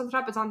crust on the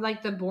top. It's not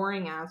like the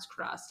boring ass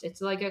crust. It's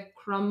like a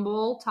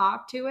crumble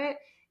top to it.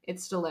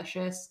 It's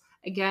delicious.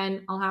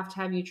 Again, I'll have to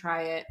have you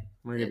try it.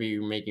 We're gonna be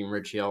making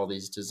Richie all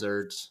these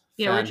desserts.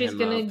 Yeah, Richie's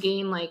gonna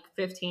gain like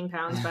 15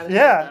 pounds by the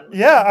time.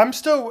 Yeah.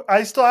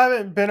 I still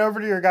haven't been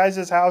over to your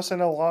guys' house in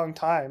a long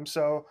time.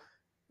 So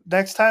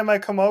next time I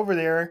come over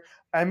there,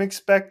 I'm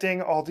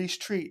expecting all these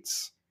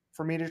treats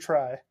for me to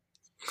try.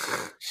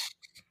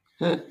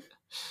 I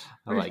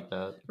like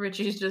that.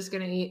 Richie's just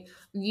gonna eat.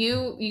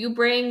 You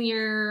bring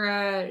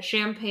your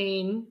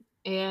champagne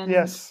and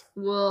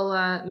we'll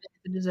make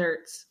the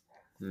desserts.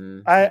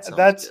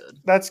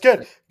 That's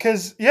good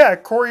because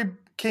Corey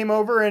came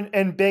over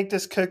and baked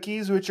us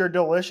cookies, which are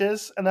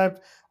delicious. And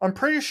I'm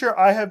pretty sure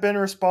I have been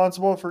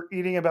responsible for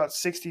eating about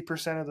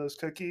 60% of those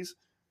cookies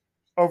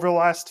over the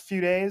last few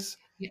days.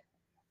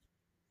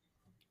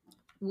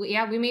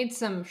 We made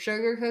some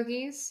sugar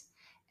cookies,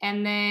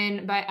 and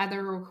then by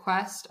other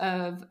request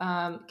of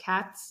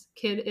Kat's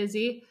kid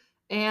Izzy,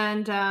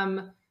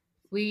 and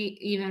we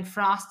even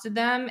frosted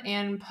them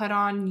and put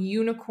on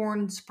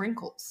unicorn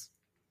sprinkles.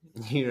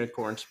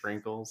 Unicorn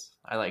sprinkles.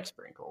 I like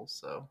sprinkles,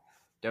 so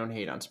don't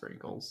hate on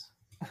sprinkles.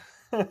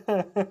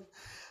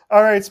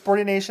 All right,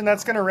 Sporty Nation,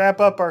 that's going to wrap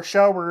up our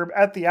show. We're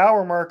at the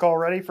hour mark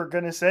already, for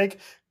goodness sake.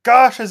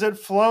 Gosh, has it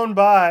flown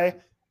by,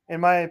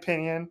 in my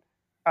opinion.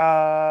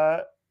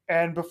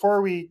 And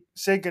before we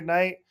say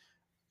goodnight,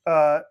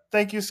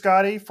 thank you,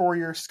 Scotty, for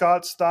your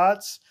Scott's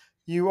Thoughts.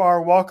 You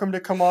are welcome to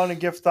come on and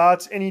give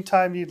thoughts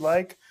anytime you'd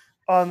like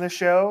on the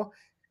show.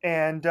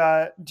 And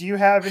do you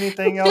have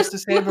anything else to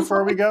say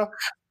before we go?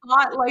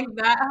 Not like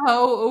that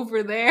hoe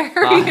over there.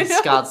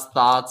 Scott's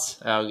Thoughts.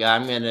 Oh, God,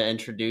 I'm going to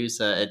introduce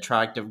an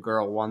attractive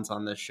girl once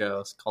on this show.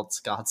 It's called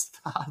Scott's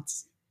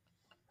Thoughts.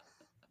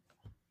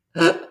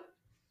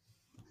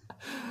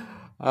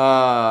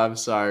 I'm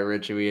sorry,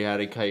 Richie. We had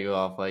to cut you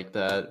off like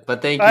that.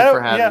 But thank you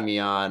for having me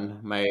on.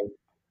 My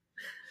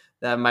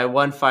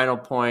one final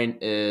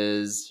point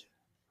is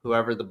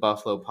whoever the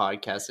Buffalo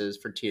podcast is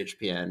for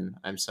THPN,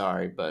 I'm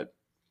sorry, but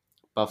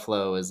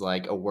Buffalo is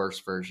like a worse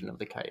version of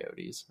the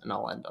Coyotes, and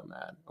I'll end on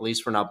that. At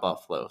least we're not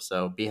Buffalo,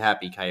 so be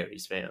happy,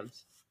 Coyotes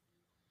fans.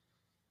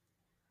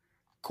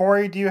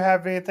 Corey, do you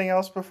have anything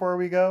else before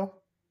we go?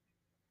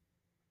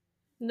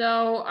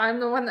 No, I'm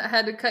the one that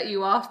had to cut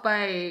you off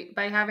by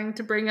having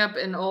to bring up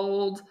an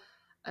old,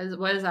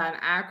 what is that, an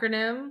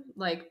acronym?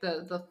 Like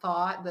the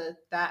thought,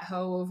 that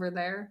hoe over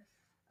there.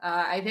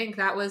 I think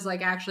that was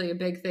like actually a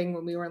big thing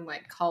when we were in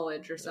like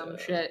college or some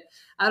shit.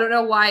 I don't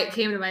know why it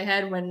came to my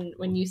head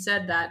when you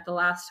said that the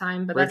last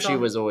time, but Richie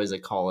was always a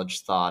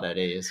college thought at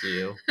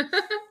ASU.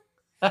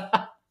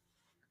 I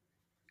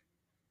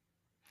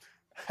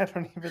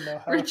don't even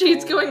know how.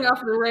 Richie's going off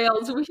the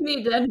rails. We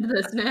need to end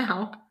this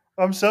now.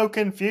 I'm so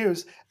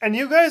confused. And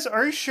you guys,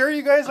 are you sure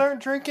you guys aren't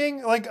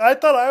drinking? Like, I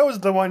thought I was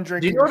the one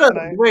drinking. Do you know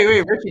wait,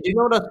 Richie, do you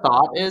know what a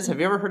thought is? Have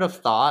you ever heard of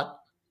thought?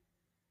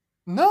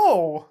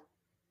 No.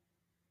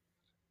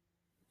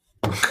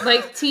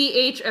 Like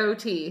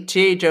THOT.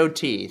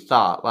 THOT,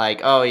 thought.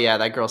 Like, oh yeah,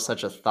 that girl's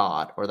such a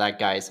thought, or that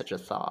guy is such a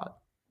thought.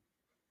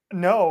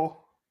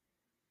 No,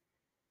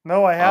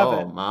 I haven't.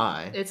 Oh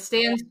my! It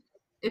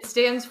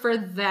stands for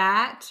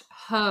that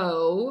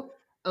hoe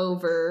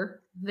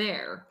over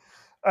there.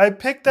 I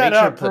picked that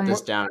up. Put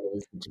this down in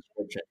the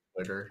description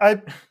on Twitter.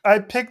 I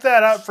picked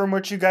that up from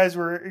what you guys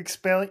were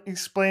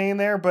explaining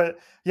there, but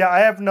yeah, I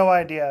have no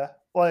idea.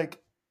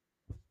 Like,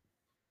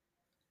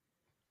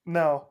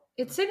 no.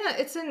 It's in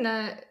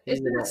a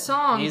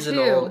song he's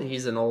too.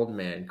 He's an old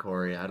man,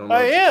 Corey. I don't know.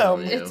 I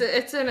am.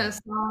 It's in a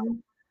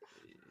song.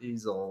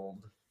 He's old.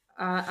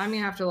 I'm gonna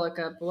have to look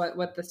up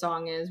what the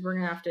song is. We're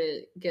gonna have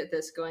to get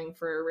this going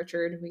for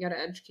Richard. We gotta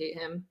educate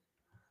him.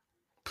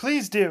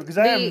 Please do, because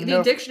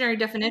the dictionary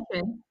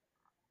definition.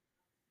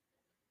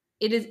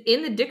 It is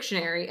in the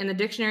dictionary, and the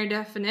dictionary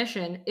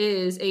definition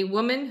is a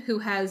woman who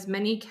has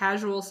many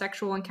casual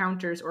sexual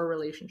encounters or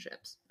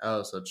relationships.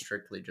 Oh, so it's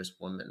strictly just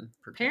women.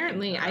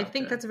 Apparently, I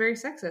think that's very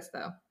sexist,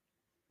 though.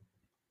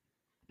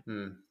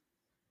 We'll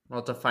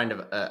have to find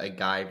a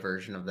guy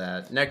version of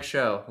that. Next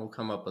show, we'll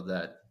come up with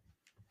that.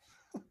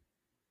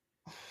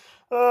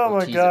 Oh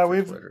my God,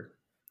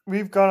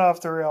 we've gone off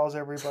the rails,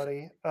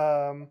 everybody.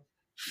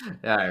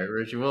 Yeah,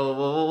 Richie,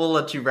 we'll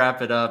let you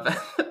wrap it up.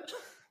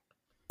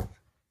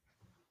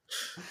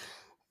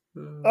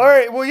 All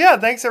right. Well, yeah,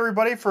 thanks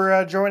everybody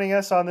for joining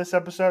us on this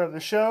episode of the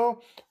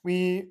show.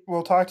 We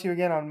will talk to you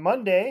again on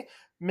Monday.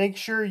 Make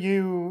sure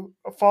you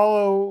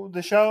follow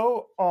the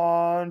show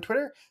on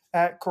Twitter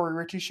at Corey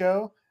Ritchie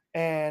Show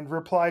and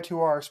reply to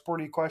our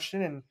sporty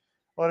question and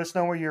let us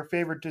know what your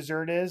favorite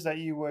dessert is that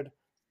you would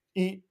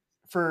eat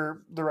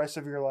for the rest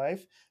of your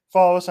life.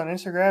 Follow us on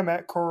Instagram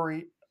at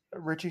Corey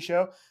Ritchie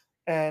Show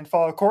and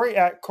follow Corey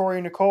at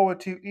Corey Nicole with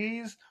 2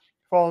 E's.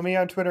 Follow me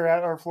on Twitter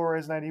at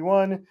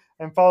rflores91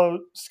 and follow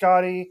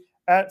Scotty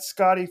at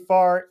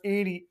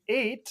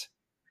ScottyFar88.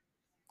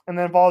 And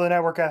then follow the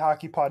network at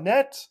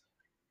HockeyPodNet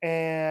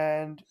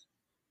and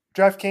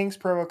DraftKings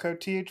promo code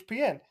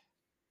THPN.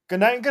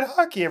 Good night and good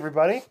hockey,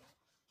 everybody.